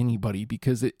it to anybody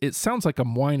because it sounds like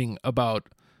I'm whining about.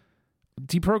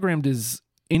 Deprogrammed is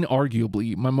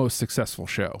inarguably my most successful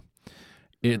show.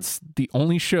 It's the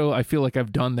only show I feel like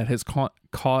I've done that has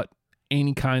caught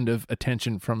any kind of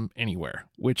attention from anywhere,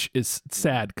 which is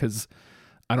sad because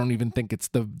I don't even think it's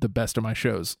the best of my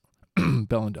shows.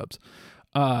 Bell and Dubs.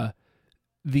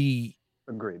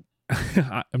 Agreed.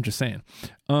 I'm just saying.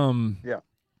 Yeah.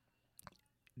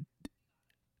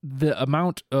 The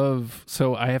amount of,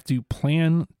 so I have to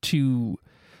plan to,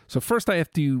 so first I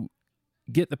have to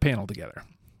get the panel together,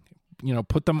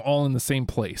 put them all in the same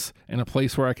place, in a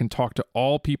place where I can talk to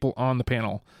all people on the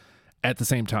panel at the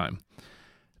same time.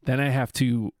 Then I have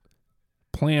to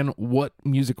plan what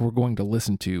music we're going to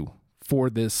listen to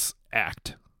for this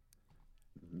act.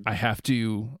 I have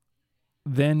to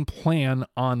then plan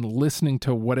on listening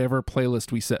to whatever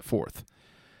playlist we set forth.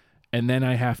 And then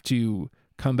I have to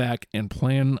come back and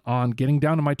plan on getting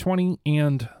down to my 20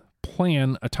 and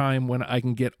plan a time when I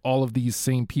can get all of these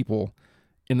same people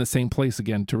in the same place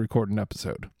again to record an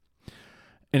episode.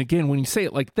 And again, when you say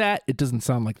it like that, it doesn't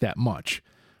sound like that much.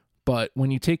 But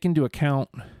when you take into account,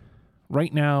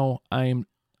 right now, I'm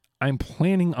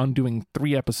planning on doing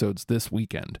 3 episodes this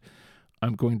weekend.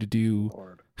 I'm going to do...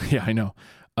 Lord. Yeah, I know.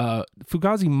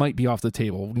 Fugazi might be off the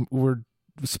table. We're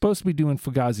supposed to be doing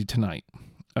Fugazi tonight.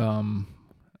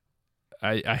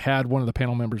 I had one of the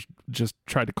panel members just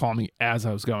try to call me as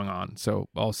I was going on, so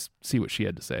I'll see what she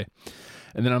had to say.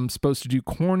 And then I'm supposed to do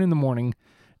Korn in the morning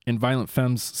and Violent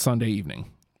Femmes Sunday evening.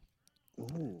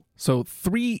 Ooh. So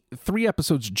three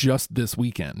episodes just this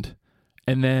weekend.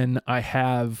 And then I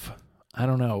have,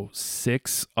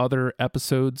 6 other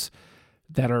episodes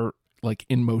that are like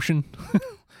in motion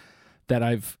that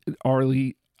I've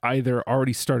either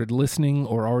already started listening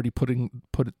or already put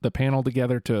the panel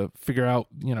together to figure out,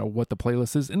 what the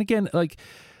playlist is. And again, like,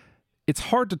 it's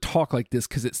hard to talk like this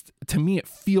because to me, it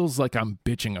feels like I'm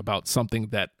bitching about something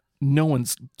that no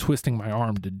one's twisting my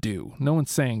arm to do. No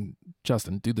one's saying,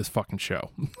 Justin, do this fucking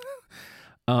show.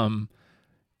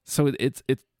 So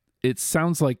it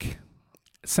sounds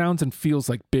and feels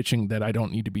like bitching that I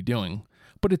don't need to be doing,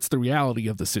 but it's the reality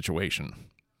of the situation.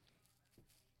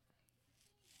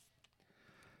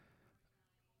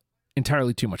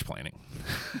 Entirely too much planning.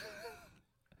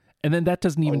 And then that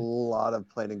doesn't even... A lot of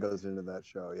planning goes into that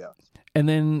show, yeah. And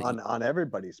then... On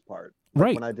everybody's part.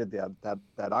 Right. When I did that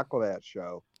Aquabats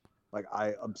show, like,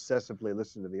 I obsessively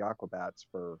listened to the Aquabats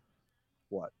for,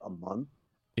 a month?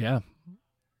 Yeah.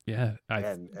 Yeah.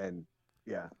 And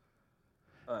yeah.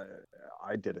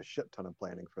 I did a shit ton of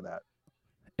planning for that.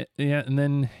 Yeah, and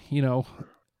then,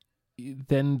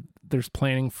 then there's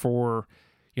planning for,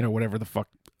 whatever the fuck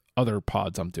other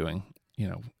pods I'm doing,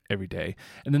 every day.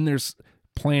 And then there's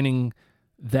planning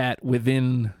that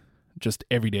within just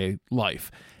everyday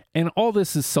life. And all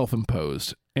this is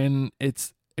self-imposed. And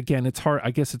it's hard.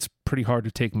 I guess it's pretty hard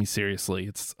to take me seriously.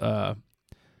 It's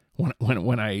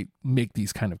when I make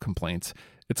these kind of complaints,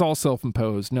 it's all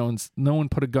self-imposed. No one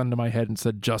put a gun to my head and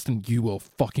said, Justin, you will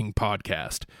fucking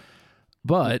podcast.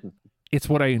 But it's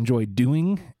what I enjoy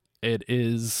doing. It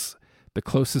is the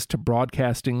closest to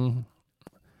broadcasting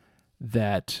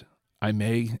that I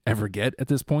may ever get at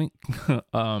this point.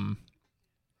 And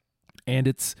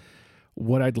it's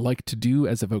what I'd like to do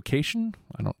as a vocation.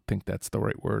 I don't think that's the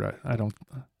right word. I don't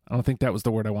think that was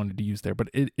the word I wanted to use there, but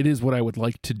it is what I would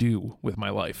like to do with my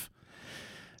life.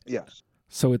 Yes.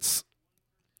 So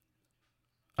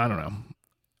I don't know.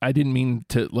 I didn't mean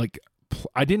to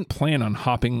I didn't plan on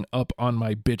hopping up on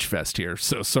my bitch fest here.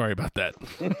 So sorry about that.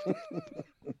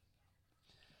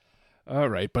 All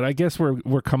right, but I guess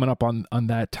we're coming up on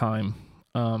that time.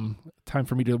 Time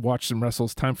for me to watch some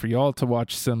wrestles. Time for y'all to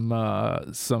watch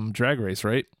some Drag Race,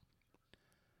 right?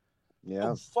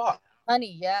 Yeah. Oh, fuck.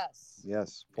 Honey, yes.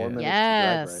 Yes. 4 minutes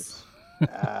Yes. to Drag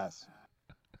Race.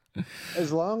 Yes.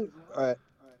 As long,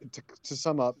 to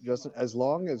sum up, Justin, as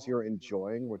long as you're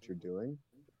enjoying what you're doing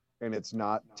and it's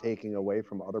not taking away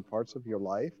from other parts of your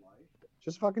life,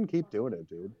 just fucking keep doing it,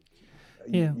 dude.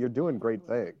 Yeah. You're doing great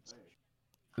things.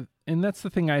 And that's the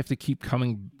thing I have to keep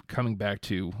coming back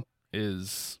to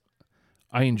is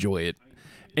I enjoy it.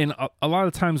 And a lot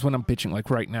of times when I'm bitching, like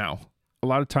right now, a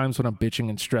lot of times when I'm bitching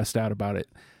and stressed out about it,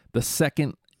 the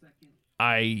second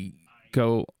I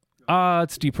go,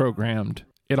 it's deprogrammed.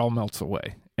 It all melts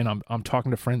away. And I'm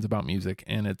talking to friends about music,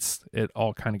 and it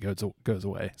all kind of goes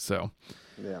away. So,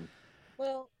 Yeah.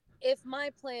 Well, if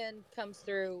my plan comes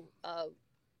through,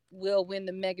 we'll win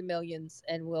the Mega Millions,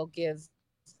 and we'll give,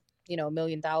 $1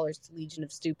 million to Legion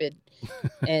of Stupid,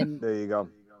 and There you go.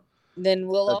 then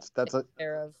we'll all That's take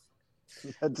care of.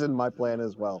 That's in my plan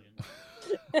as well.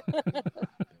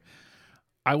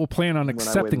 I will plan on When I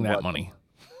accepting win, that what? money.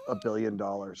 $1 billion.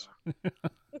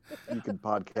 You can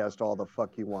podcast all the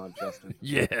fuck you want, Justin.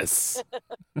 Yes.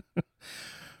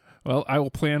 Well, I will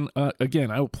plan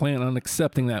again. I will plan on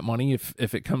accepting that money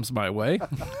if it comes my way.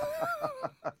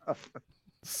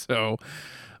 So,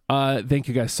 thank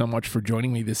you guys so much for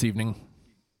joining me this evening.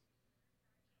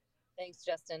 Thanks,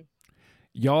 Justin.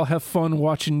 Y'all have fun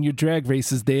watching your drag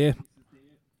races there.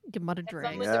 Give 'em a Have fun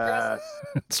drag. with the press.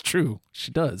 Yes. It's true.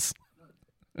 She does.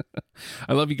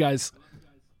 I love you guys.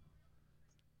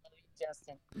 Love you,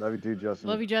 Justin. Love you too, Justin.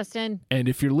 Love you, Justin. And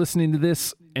if you're listening to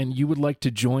this and you would like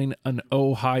to join an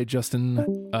Oh Hi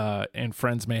Justin and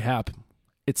Friends Mayhap,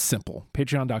 it's simple.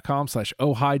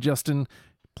 Patreon.com/Oh Hi Justin.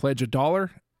 Pledge $1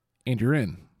 and you're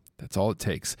in. That's all it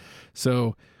takes.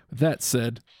 So with that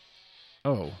said,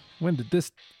 when did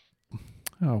this?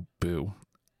 Oh, boo!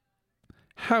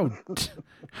 How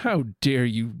dare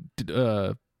you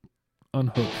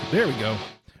unhook? There we go.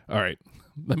 All right,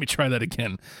 let me try that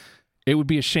again. It would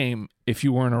be a shame if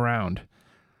you weren't around.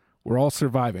 We're all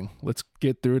surviving. Let's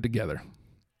get through it together.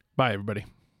 Bye, everybody.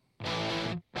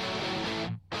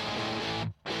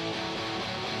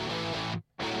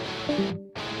 Thank you.